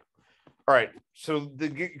right. So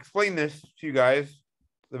to explain this to you guys,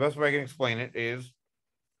 the best way I can explain it is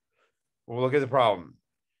we'll look at the problem.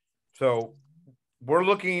 So we're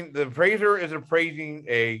looking, the appraiser is appraising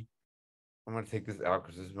I'm going to take this out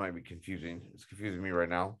because this might be confusing. It's confusing me right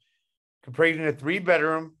now. Appraising a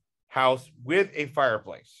 3-bedroom house with a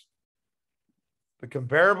fireplace. The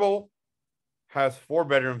comparable has 4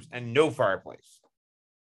 bedrooms and no fireplace.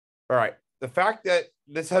 All right. The fact that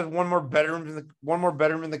this has one more bedroom in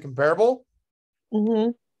the comparable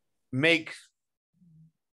makes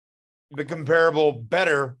the comparable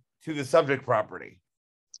better to the subject property.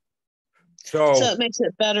 So it makes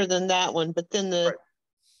it better than that one, but then the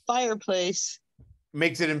fireplace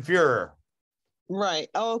makes it inferior. Right.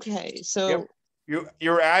 Okay. So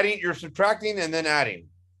you're subtracting and then adding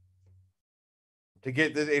to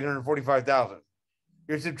get this 845,000.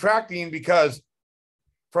 You're subtracting because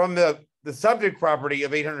from the subject property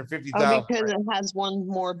of 850,000. Because it has one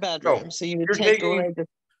more bedroom. So you would take away the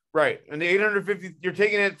and the 850, you're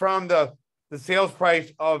taking it from the sales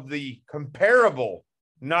price of the comparable,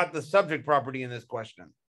 not the subject property in this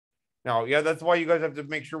question. Now, that's why you guys have to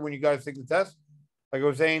make sure when you guys take the test, like I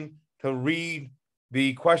was saying, to read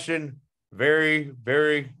the question very,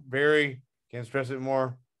 very, very, can't stress it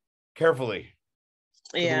more, carefully.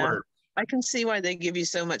 Yeah, I can see why they give you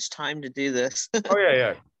so much time to do this. Oh,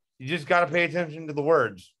 yeah. You just got to pay attention to the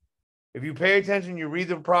words. If you pay attention, you read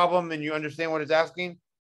the problem and you understand what it's asking,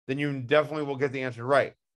 then you definitely will get the answer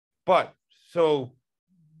right. But so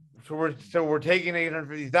we're taking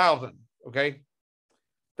 850,000, okay?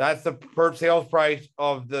 That's the per sales price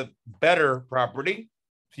of the better property.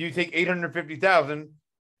 So you take 850,000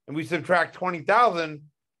 and we subtract 20,000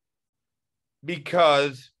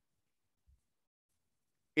 because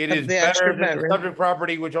it is better than the subject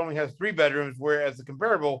property, which only has 3 bedrooms, whereas the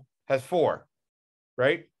comparable has 4,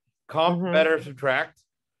 right? Comp, better, subtract.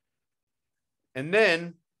 And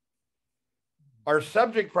then our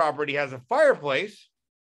subject property has a fireplace,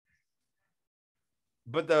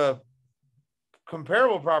 but the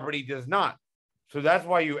comparable property does not. So that's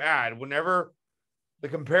why you add whenever the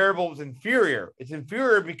comparable is inferior. It's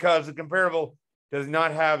inferior because the comparable does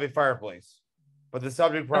not have a fireplace, but the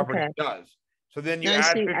subject property does. So then you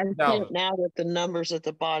add 50,000. I see it now with the numbers at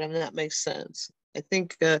the bottom. That makes sense. I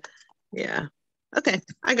think, yeah. Okay,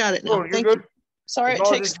 I got it now. Oh, you're good. You. Sorry, it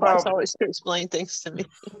takes twice always to explain things to me.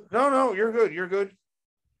 No, you're good. You're good.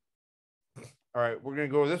 All right, we're gonna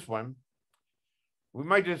go with this one.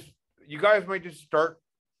 You guys might just start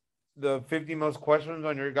the 50 most questions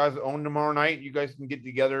on your guys' own tomorrow night. You guys can get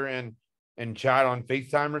together and chat on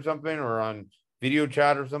FaceTime or something, or on video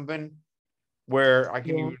chat or something, where I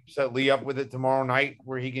can even set Lee up with it tomorrow night,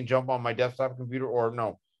 where he can jump on my desktop computer, or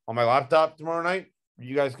no, on my laptop tomorrow night.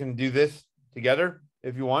 You guys can do this together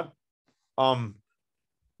if you want.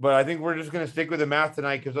 But I think we're just gonna stick with the math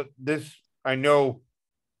tonight, because this, I know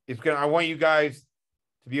I want you guys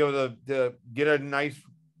to be able to get a nice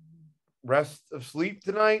rest of sleep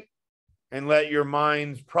tonight and let your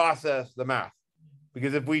minds process the math.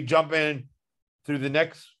 Because if we jump in through the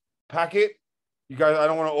next packet, you guys, I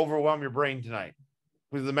don't want to overwhelm your brain tonight,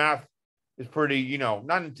 because the math is pretty,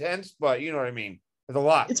 not intense, but you know what I mean. It's a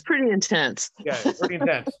lot. It's pretty intense. Yeah, it's pretty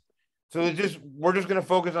intense. So we're just going to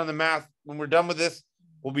focus on the math. When we're done with this,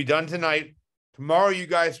 we'll be done tonight. Tomorrow, you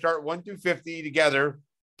guys start 1 through 50 together.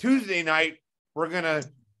 Tuesday night, we're going to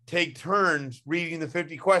take turns reading the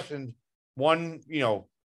 50 questions. One, you,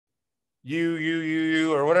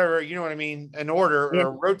 or whatever, you know what I mean, in order,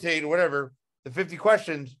 or rotate, or whatever, the 50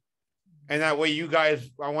 questions. And that way you guys,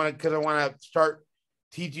 I want to start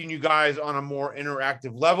teaching you guys on a more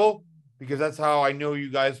interactive level, because that's how I know you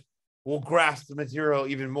guys will grasp the material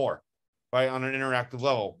even more, right, on an interactive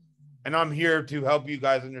level. And I'm here to help you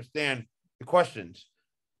guys understand the questions,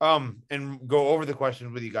 and go over the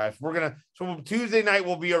questions with you guys. So Tuesday night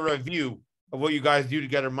will be a review of what you guys do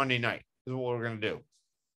together Monday night, is what we're going to do.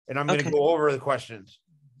 And I'm going to go over the questions.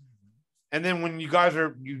 And then when you guys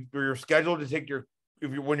you're scheduled to take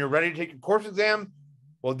when you're ready to take your course exam,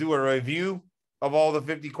 we'll do a review of all the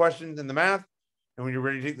 50 questions in the math. And when you're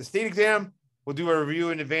ready to take the state exam, we'll do a review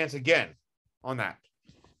in advance again on that.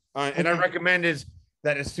 And I recommend is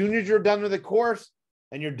that as soon as you're done with the course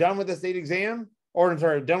and you're done with the state exam,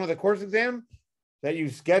 done with the course exam, that you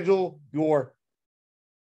schedule your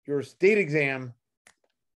state exam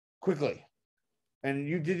quickly. And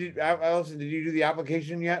you did it, Allison, did you do the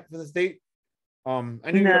application yet for the state?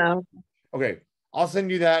 No. Okay. I'll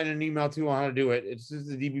send you that in an email too on how to do it. It's just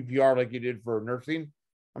the DBPR like you did for nursing,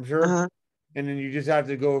 I'm sure. And then you just have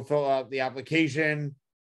to go fill out the application.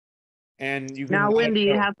 And you can. Now, when do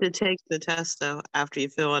you have to take the test though, after you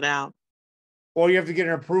fill it out? Well, you have to get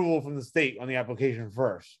an approval from the state on the application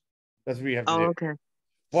first. That's what you have to do. Okay.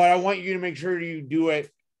 But I want you to make sure you do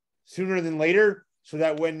it sooner than later, so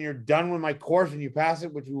that when you're done with my course and you pass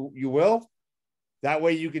it, which you will, that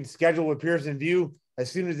way you can schedule with Pearson VUE as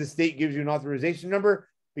soon as the state gives you an authorization number,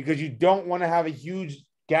 because you don't want to have a huge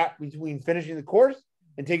gap between finishing the course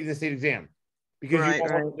and taking the state exam, because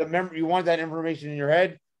you want that information in your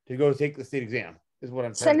head to go take the state exam, is what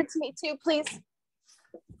I'm saying. Send it to me too, please.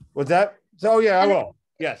 What's that? So yeah, I will.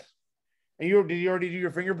 Yes. And did you already do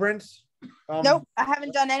your fingerprints? Nope, I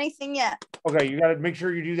haven't done anything yet. Okay, you got to make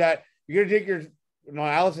sure you do that. You got to take your. No,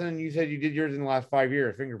 Allison, you said you did yours in the last 5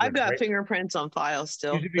 years. Fingerprints. I've got fingerprints on file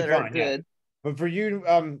still that are good. Yeah. But for you,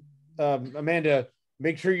 Amanda,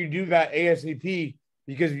 make sure you do that ASAP,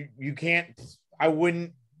 because you can't. I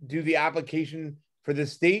wouldn't do the application for the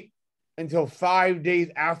state until 5 days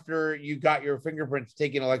after you got your fingerprints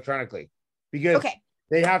taken electronically, because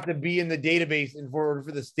they have to be in the database in order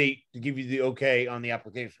for the state to give you the okay on the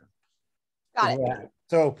application. Got it.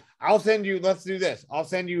 So I'll send you. Let's do this. I'll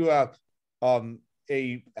send you a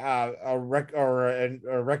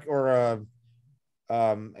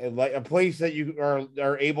place that you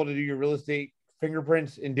are able to do your real estate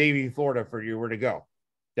fingerprints in Davie, Florida, for you where to go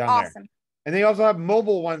down there. And they also have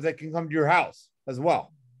mobile ones that can come to your house as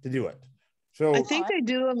well to do it. So I think they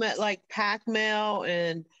do them at like Pack Mail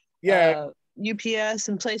and UPS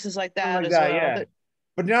and places like that as well. Yeah.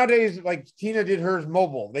 But nowadays, like Tina did hers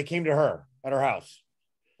mobile. They came to her at her house.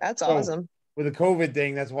 That's awesome. With the COVID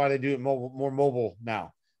thing, that's why they do it more mobile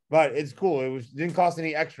now. But it's cool. It didn't cost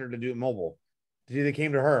any extra to do it mobile. They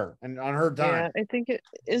came to her and on her time. Yeah, I think it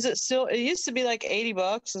used to be like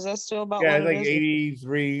 $80. Is that still about what it is?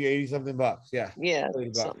 80 something bucks. Yeah. Yeah,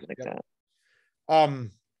 something like that.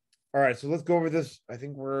 All right, so let's go over this. I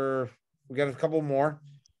think we got a couple more,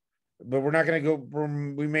 but we're not going to go.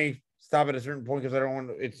 We may stop at a certain point because I don't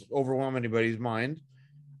want it's overwhelm anybody's mind.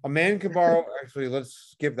 A man can borrow. Actually, let's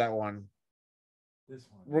skip that one. This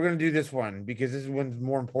one. We're going to do this one because this one's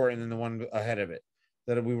more important than the one ahead of it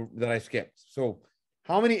that I skipped. So,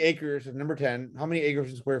 how many acres of number 10? How many acres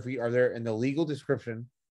and square feet are there in the legal description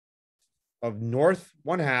of north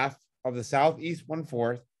 1/2 of the southeast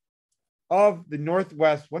 1/4 of the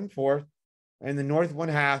northwest 1/4 and the north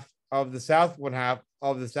 1/2 of the south 1/2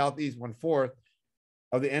 of the southeast 1/4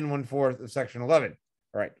 of the end 1/4 of section 11?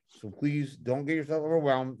 All right, so please don't get yourself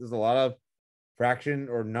overwhelmed. There's a lot of fraction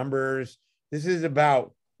or numbers. These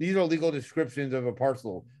are legal descriptions of a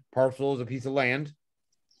parcel. Parcel is a piece of land.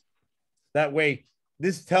 That way,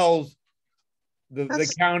 this tells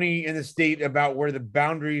the county and the state about where the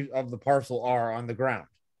boundaries of the parcel are on the ground,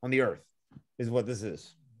 on the earth, is what this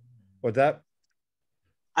is. What's that?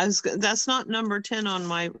 That's not number 10 on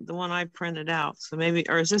the one I printed out. So maybe,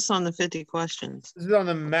 or is this on the 50 questions? This is on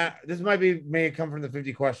the map. This may come from the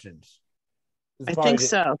 50 questions. I think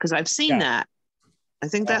so, because I've seen that. I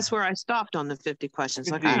think that's where I stopped on the 50 questions.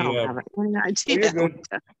 Like, I don't have any idea.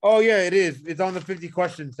 Oh, yeah, it is. It's on the 50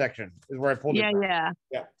 questions section is where I pulled it from. Yeah.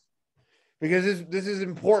 Because this is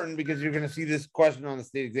important because you're going to see this question on the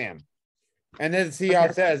state exam. And then see how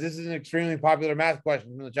it says. This is an extremely popular math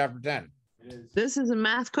question from the chapter 10. This is a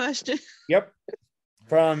math question? Yep.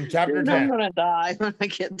 From chapter 10. I'm going to die when I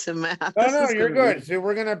get to math. No, you're good. So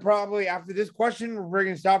we're going to probably, after this question, we're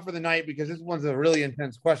going to stop for the night because this one's a really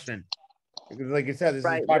intense question. Because like you said, this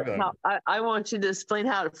is popular. I want you to explain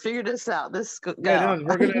how to figure this out. We're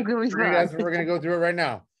going to go through it right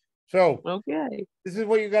now. So, okay. This is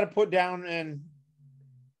what you got to put down in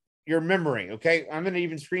your memory, okay? I'm going to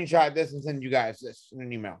even screenshot this and send you guys this in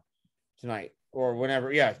an email tonight or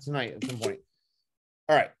whenever. Yeah, tonight at some point.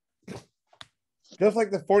 All right. Just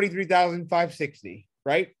like the 43,560,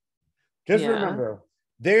 right? Just remember,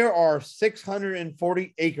 there are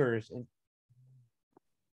 640 acres in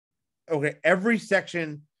every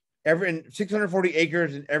section, 640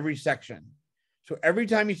 acres in every section. So every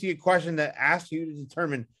time you see a question that asks you to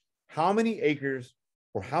determine how many acres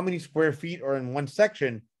or how many square feet are in one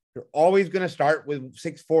section, you're always going to start with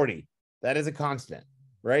 640. That is a constant,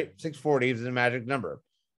 right? 640 is a magic number.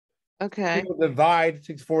 Okay. People divide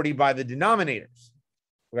 640 by the denominators.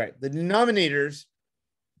 Right. The denominators,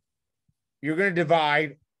 you're going to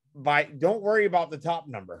divide by, don't worry about the top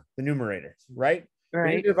number, the numerators, right?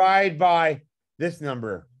 Right. You divide by this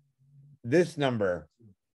number, this number,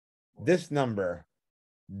 this number,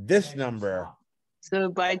 this number. So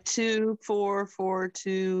by 2, 4, 4,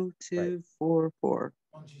 2, 2, 4, 4.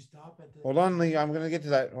 Hold on, Lee. I'm going to get to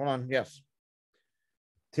that. Hold on. Yes.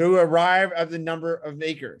 To arrive at the number of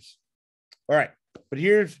acres. All right. But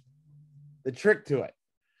here's the trick to it.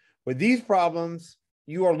 With these problems,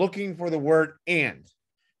 you are looking for the word and.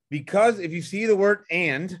 Because if you see the word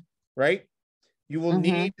and, right, you will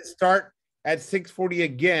need to start at 640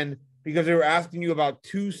 again because they were asking you about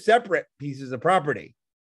two separate pieces of property.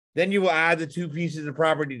 Then you will add the two pieces of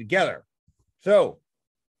property together. So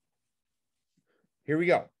here we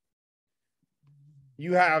go.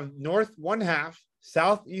 You have north 1/2,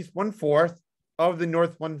 southeast 1/4 of the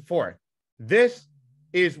north 1/4. This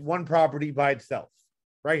is one property by itself,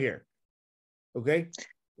 right here. Okay,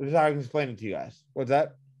 this is how I can explain it to you guys. What's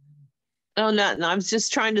that? Oh, no, I was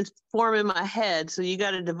just trying to form in my head. So you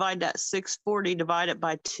got to divide that 640, divide it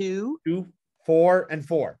by 2. 2, 4, and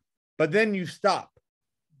 4. But then you stop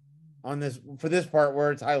on this for this part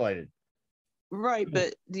where it's highlighted. Right,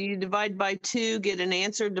 but do you divide by 2, get an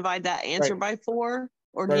answer, divide that answer by 4?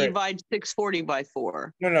 Or do you divide 640 by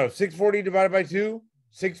 4? No, 640 divided by 2,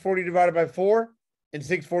 640 divided by 4, and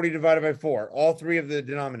 640 divided by 4. All three of the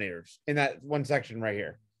denominators in that one section right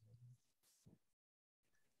here.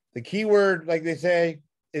 The key word, like they say,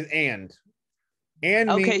 is and. And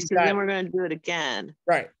okay, so then we're going to do it again.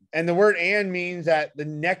 Right. And the word and means that the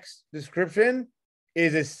next description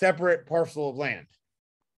is a separate parcel of land.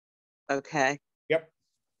 Okay. Yep.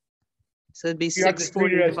 So it'd be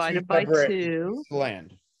 640 divided by 2.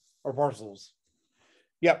 Land or parcels.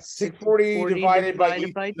 Yep. 640 divided by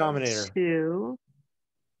each denominator. 2.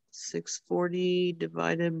 640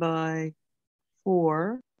 divided by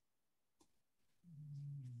 4.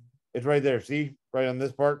 It's right there. See, right on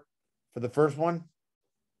this part for the first one.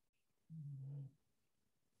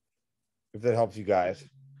 If that helps you guys.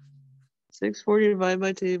 640 divided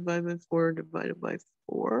by 2 divided by 4 divided by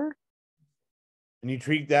 4. And you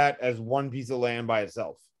treat that as one piece of land by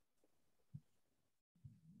itself.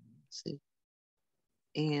 Let's see.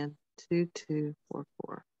 And 2, 2, 4,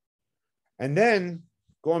 4. And then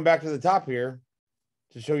going back to the top here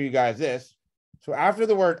to show you guys this. So after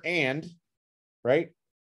the word and, right?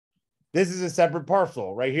 This is a separate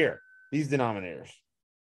parcel right here, these denominators.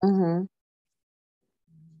 Mm-hmm.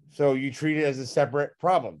 So you treat it as a separate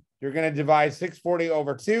problem. You're going to divide 640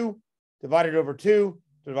 over 2, divide it over 2,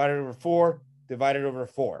 divide it over 4, divide it over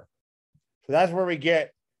 4. So that's where we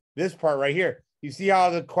get this part right here. You see how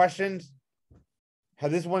the questions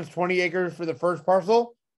have this one's 20 acres for the first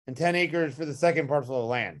parcel and 10 acres for the second parcel of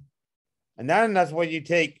land. And then that's when you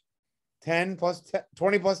take 10 plus 10,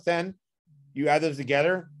 20 plus 10, you add those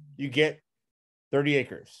together, you get 30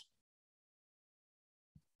 acres.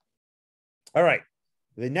 All right.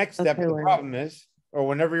 The next step of the problem is, or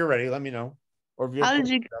whenever you're ready, let me know. Or if you How did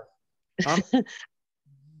you?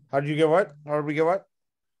 How did you get what? How did we get what?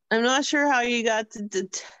 I'm not sure how you got to.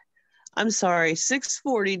 I'm sorry,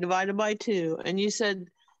 640 divided by 2, and you said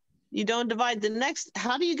you don't divide the next.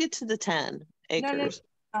 How do you get to the 10 acres?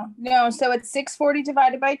 No. So it's 640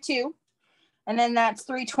 divided by 2, and then that's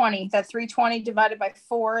 320. That 320 divided by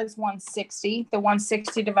 4 is 160. The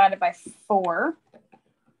 160 divided by 4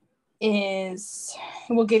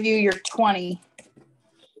 will give you your 20.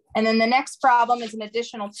 And then the next problem is an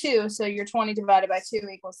additional 2. So your 20 divided by 2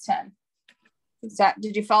 equals 10.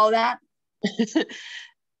 Did you follow that?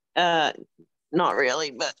 Not really,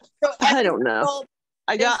 but so I don't know.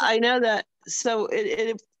 I know that. So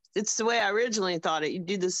it's the way I originally thought it. You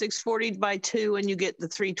do the 640 by 2 and you get the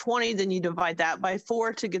 320, then you divide that by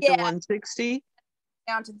 4 to get the 160.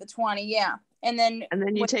 Down to the 20, yeah. And then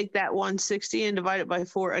you take that 160 and divide it by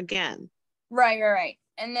 4 again. Right.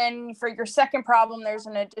 And then for your second problem, there's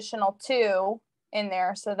an additional 2 in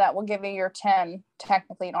there. So that will give you your 10.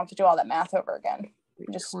 Technically, you don't have to do all that math over again. You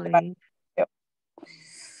just 20,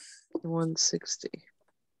 160.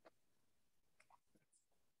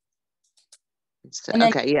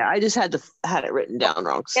 Okay, yeah, I just had it written down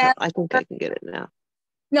wrong. So yeah. I think I can get it now.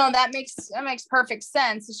 No, that makes perfect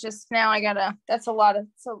sense. It's just now that's a lot.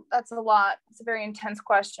 It's a very intense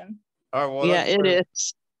question. All right, well, yeah, it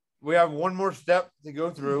is. We have one more step to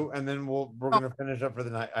go through, and then we're going to finish up for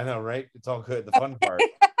the night. I know, right? It's all good. The fun part.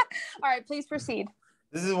 All right, please proceed.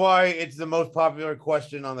 This is why it's the most popular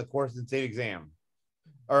question on the course and state exam.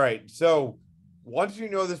 All right, so once you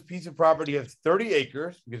know this piece of property has 30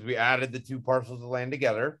 acres, because we added the 2 parcels of land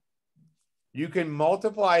together, you can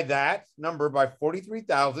multiply that number by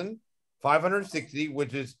 43,560,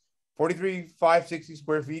 which is 43,560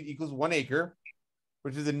 square feet equals 1 acre,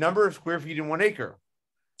 which is the number of square feet in 1 acre.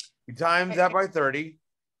 You times that by 30,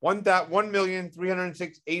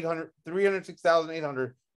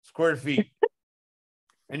 1,306,800 square feet.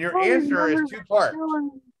 And your answer is 2 parts.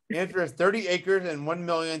 The answer is 30 acres and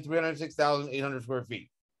 1,306,800 square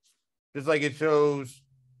feet. Just like it shows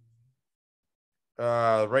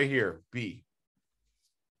right here, B.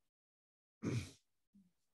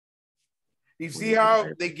 You see how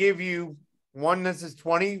they give you one that says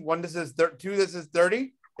 20, one that says 2 that says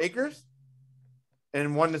 30 acres,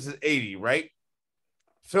 and one that says 80, right?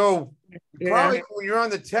 So probably when you're on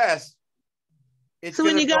the test, so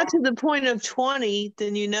when you got to the point of 20,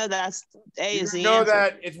 then you know that's A is the answer. You know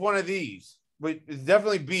that it's one of these, but it's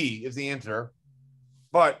definitely B is the answer.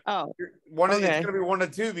 But it's going to be 1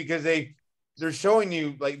 of 2 because they're showing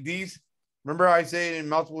you like these. Remember how I say in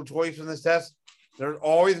multiple choice in this test, there's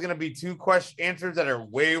always going to be 2 answers that are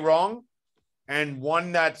way wrong, and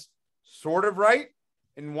one that's sort of right,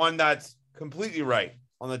 and one that's completely right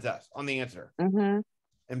on the test, on the answer. Mm-hmm.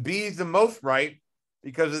 And B is the most right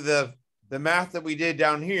because of the math that we did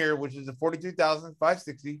down here, which is the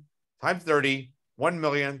 42,560 times 30,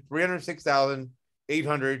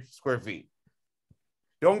 1,306,800 square feet.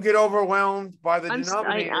 Don't get overwhelmed by the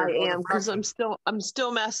denominator. I am, because I'm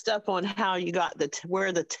still messed up on how you got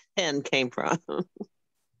where the 10 came from.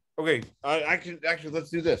 Okay, I can actually,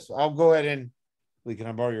 let's do this. I'll go ahead and, Lee, can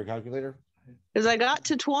I borrow your calculator? Because I got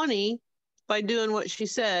to 20 by doing what she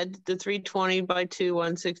said, the 320 by 2,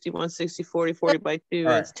 160, 160, 40 by 2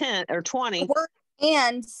 is 10 or 20.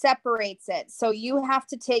 And separates it. So you have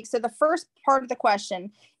to take, so the first part of the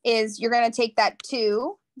question is you're going to take that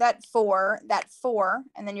 2, that 4,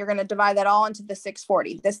 and then you're going to divide that all into the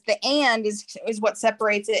 640. The and is what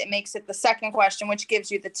separates it. It makes it the second question, which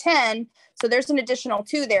gives you the 10. So there's an additional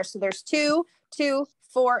 2 there. So there's 2, 2,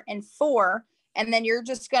 4, and 4. And then you're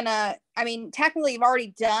just gonna, technically you've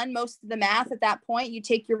already done most of the math at that point. You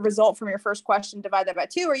take your result from your first question, divide that by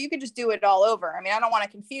 2, or you could just do it all over. I don't want to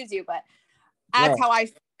confuse you, but that's how I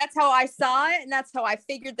saw it. And that's how I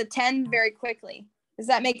figured the 10 very quickly. Does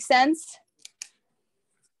that make sense?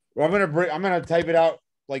 Well, I'm going to type it out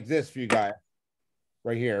like this for you guys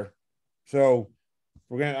right here. So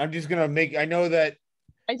I'm just going to I know that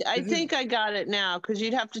I think I got it now because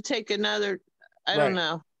you'd have to take another. I don't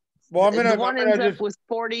know. Well, the one ends up with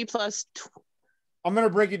 40 plus. I'm gonna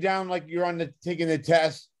break it down like you're on taking the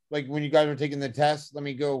test, like when you guys are taking the test. Let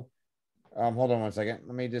me go. Hold on 1 second.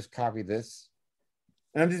 Let me just copy this,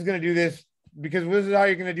 and I'm just gonna do this because this is how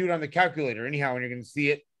you're gonna do it on the calculator. Anyhow, when you're gonna see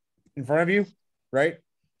it in front of you, right?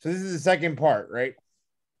 So this is the second part, right?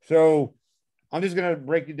 So I'm just gonna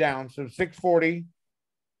break it down. So 640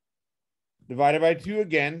 divided by 2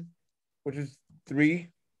 again, which is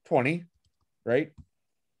 320, right?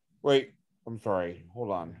 Wait, I'm sorry.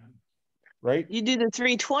 Hold on. Right? You do the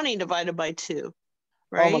 320 divided by 2,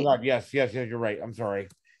 right? Oh my God. Yes, you're right. I'm sorry.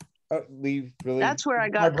 Leave, really. That's where I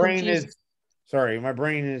got my brain confused. is sorry. My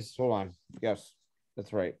brain is hold on. Yes,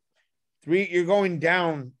 that's right. 3, you're going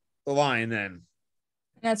down the line then.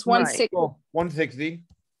 That's 160. Right. 160,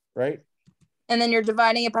 right? And then you're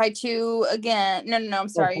dividing it by 2 again. No, I'm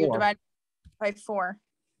sorry. You're dividing by 4.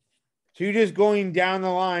 So you're just going down the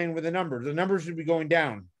line with the numbers. The numbers should be going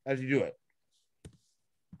down as you do it.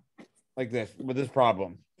 Like this, with this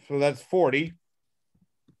problem. So that's 40.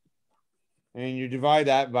 And you divide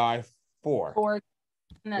that by 4. 4.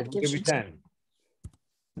 And that gives you 10.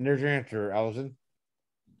 And there's your answer, Allison.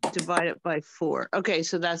 Divide it by 4. Okay,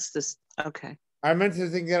 so that's this. Okay. I meant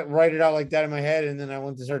to write it out like that in my head, and then I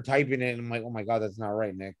went to start typing it, and I'm like, oh my God, that's not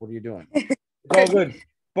right, Nick. What are you doing? It's all good.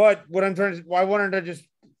 But what I'm trying to, I wanted to just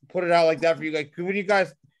put it out like that for you guys. When you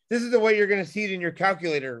guys, this is the way you're going to see it in your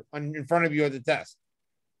calculator in front of you at the test,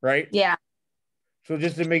 right? Yeah. So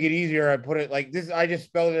just to make it easier, I put it like this. I just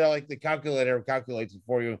spelled it out like the calculator calculates it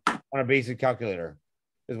for you on a basic calculator,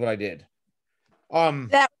 is what I did. That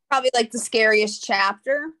was probably like the scariest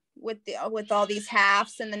chapter with all these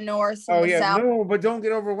halves and the north and the south. No, but don't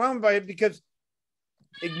get overwhelmed by it because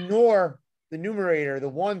ignore the numerator, the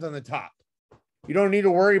ones on the top. You don't need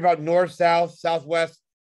to worry about north, south, southwest.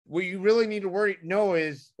 What you really need to know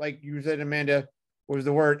is, like you said, Amanda, was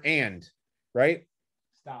the word and, right?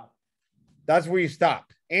 Stop. That's where you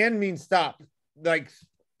stop. And means stop, like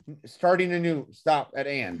starting a new stop at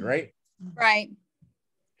and, right? Right.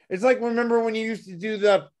 It's like, remember when you used to do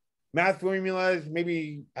the math formulas,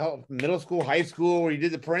 maybe middle school, high school, where you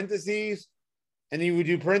did the parentheses, and then you would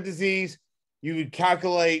do parentheses, you would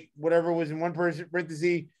calculate whatever was in one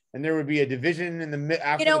parenthesis, and there would be a division in the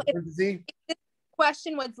after the parentheses. If this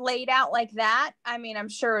question was laid out like that, I mean, I'm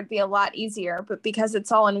sure it'd be a lot easier, but because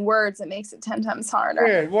it's all in words, it makes it 10 times harder.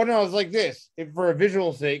 Yeah, well, no, it's like this. If for a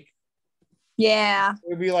visual sake, yeah, it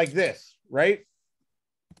would be like this, right?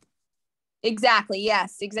 Exactly.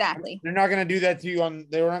 Yes, exactly. They're not going to do that to you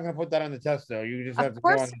they were not going to put that on the test, though. You just have to go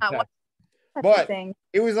on the test. But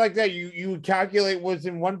it was like that. You would calculate what's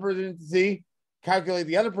in one parenthesis, calculate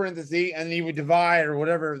the other parenthesis, and then you would divide or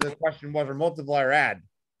whatever the question was, or multiply or add,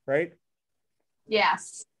 right?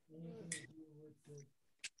 Yes.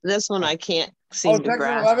 This one I can't seem to Section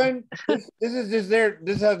grasp. 11? This is just there.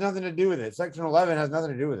 This has nothing to do with it. Section 11 has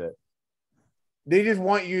nothing to do with it. They just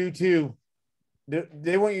want you to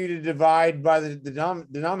divide by the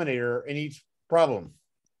denominator in each problem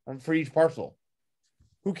for each parcel.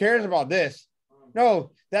 Who cares about this?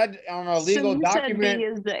 No, that on a legal document. Said B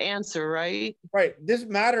is the answer, right? Right. This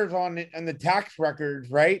matters on the tax records,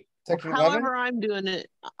 right? Section 11. However I'm doing it,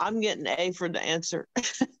 I'm getting A for the answer.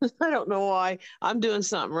 I don't know why. I'm doing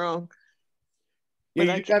something wrong. Yeah,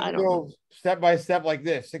 you have to go step by step like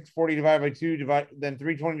this. 640 divided by 2, then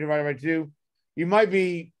 320 divided by 2. You might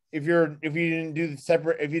be, if you didn't do the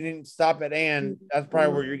separate, if you didn't stop at and, that's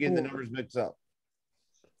probably where you're getting the numbers mixed up.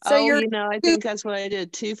 So I think that's what I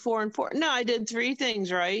did. 2, 4, and 4. No, I did 3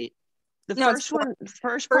 things, right? The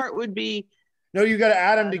first part would be. No, you got to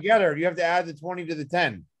add them together. You have to add the 20 to the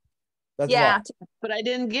 10. That's why. But I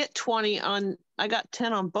didn't get 20 on. I got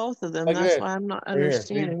 10 on both of them. Like that's this. why I'm not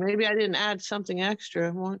understanding. Maybe I didn't add something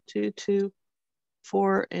extra. 1, 2, 2,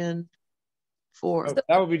 4, and 4. So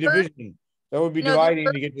that would be division. That would be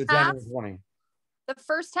dividing to get to the 10 and 20. The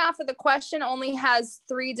first half of the question only has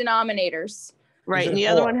 3 denominators. Right, and the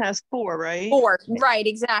other one has 4, right? 4, right,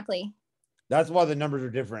 exactly. That's why the numbers are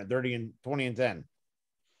different, 30 and 20 and 10.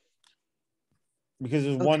 Because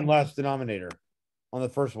there's one less denominator on the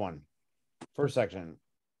first section.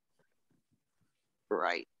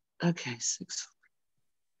 Right. Okay, 6.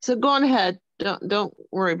 So go on ahead. Don't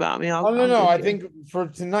worry about me. No. I think for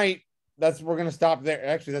tonight, we're gonna stop there.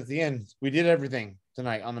 Actually, that's the end. We did everything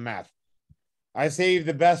tonight on the math. I saved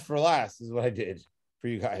the best for last, is what I did for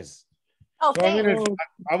you guys. Okay. So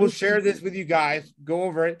I will share this with you guys. Go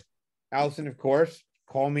over it. Allison, of course.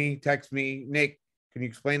 Call me, text me. Nick, can you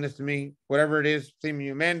explain this to me? Whatever it is. Same with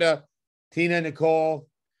you, Amanda, Tina, Nicole,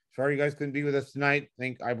 Sorry you guys couldn't be with us tonight. I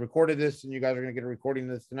think I recorded this and you guys are going to get a recording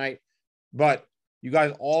of this tonight. But you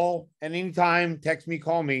guys all, at any time, text me,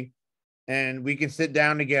 call me, and we can sit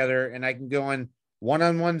down together and I can go on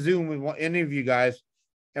one-on-one Zoom with any of you guys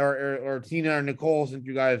or Tina or Nicole, since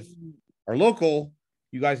you guys are local.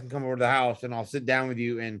 You guys can come over to the house and I'll sit down with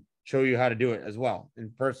you and show you how to do it as well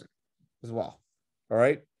in person as well. All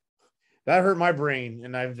right. That hurt my brain,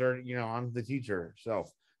 and I've heard, I'm the teacher, so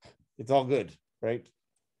it's all good, right?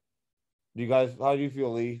 Do you guys, how do you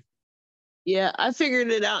feel, Lee? Yeah, I figured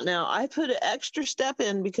it out now. I put an extra step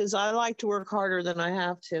in because I like to work harder than I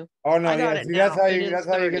have to. Oh no, I got yeah. it See, now. that's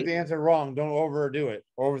how you It get the answer wrong. Don't overdo it,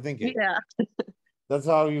 overthink it. Yeah. That's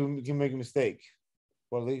how you can make a mistake.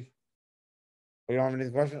 What, Lee? You don't have any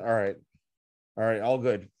questions? All right, all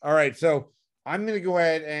good. All right, so I'm gonna go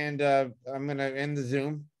ahead and I'm gonna end the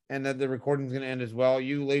Zoom, and the recording's gonna end as well.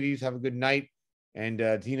 You ladies have a good night, and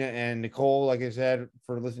Tina and Nicole, like I said,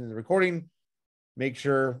 for listening to the recording. Make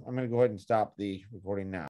sure I'm gonna go ahead and stop the recording now.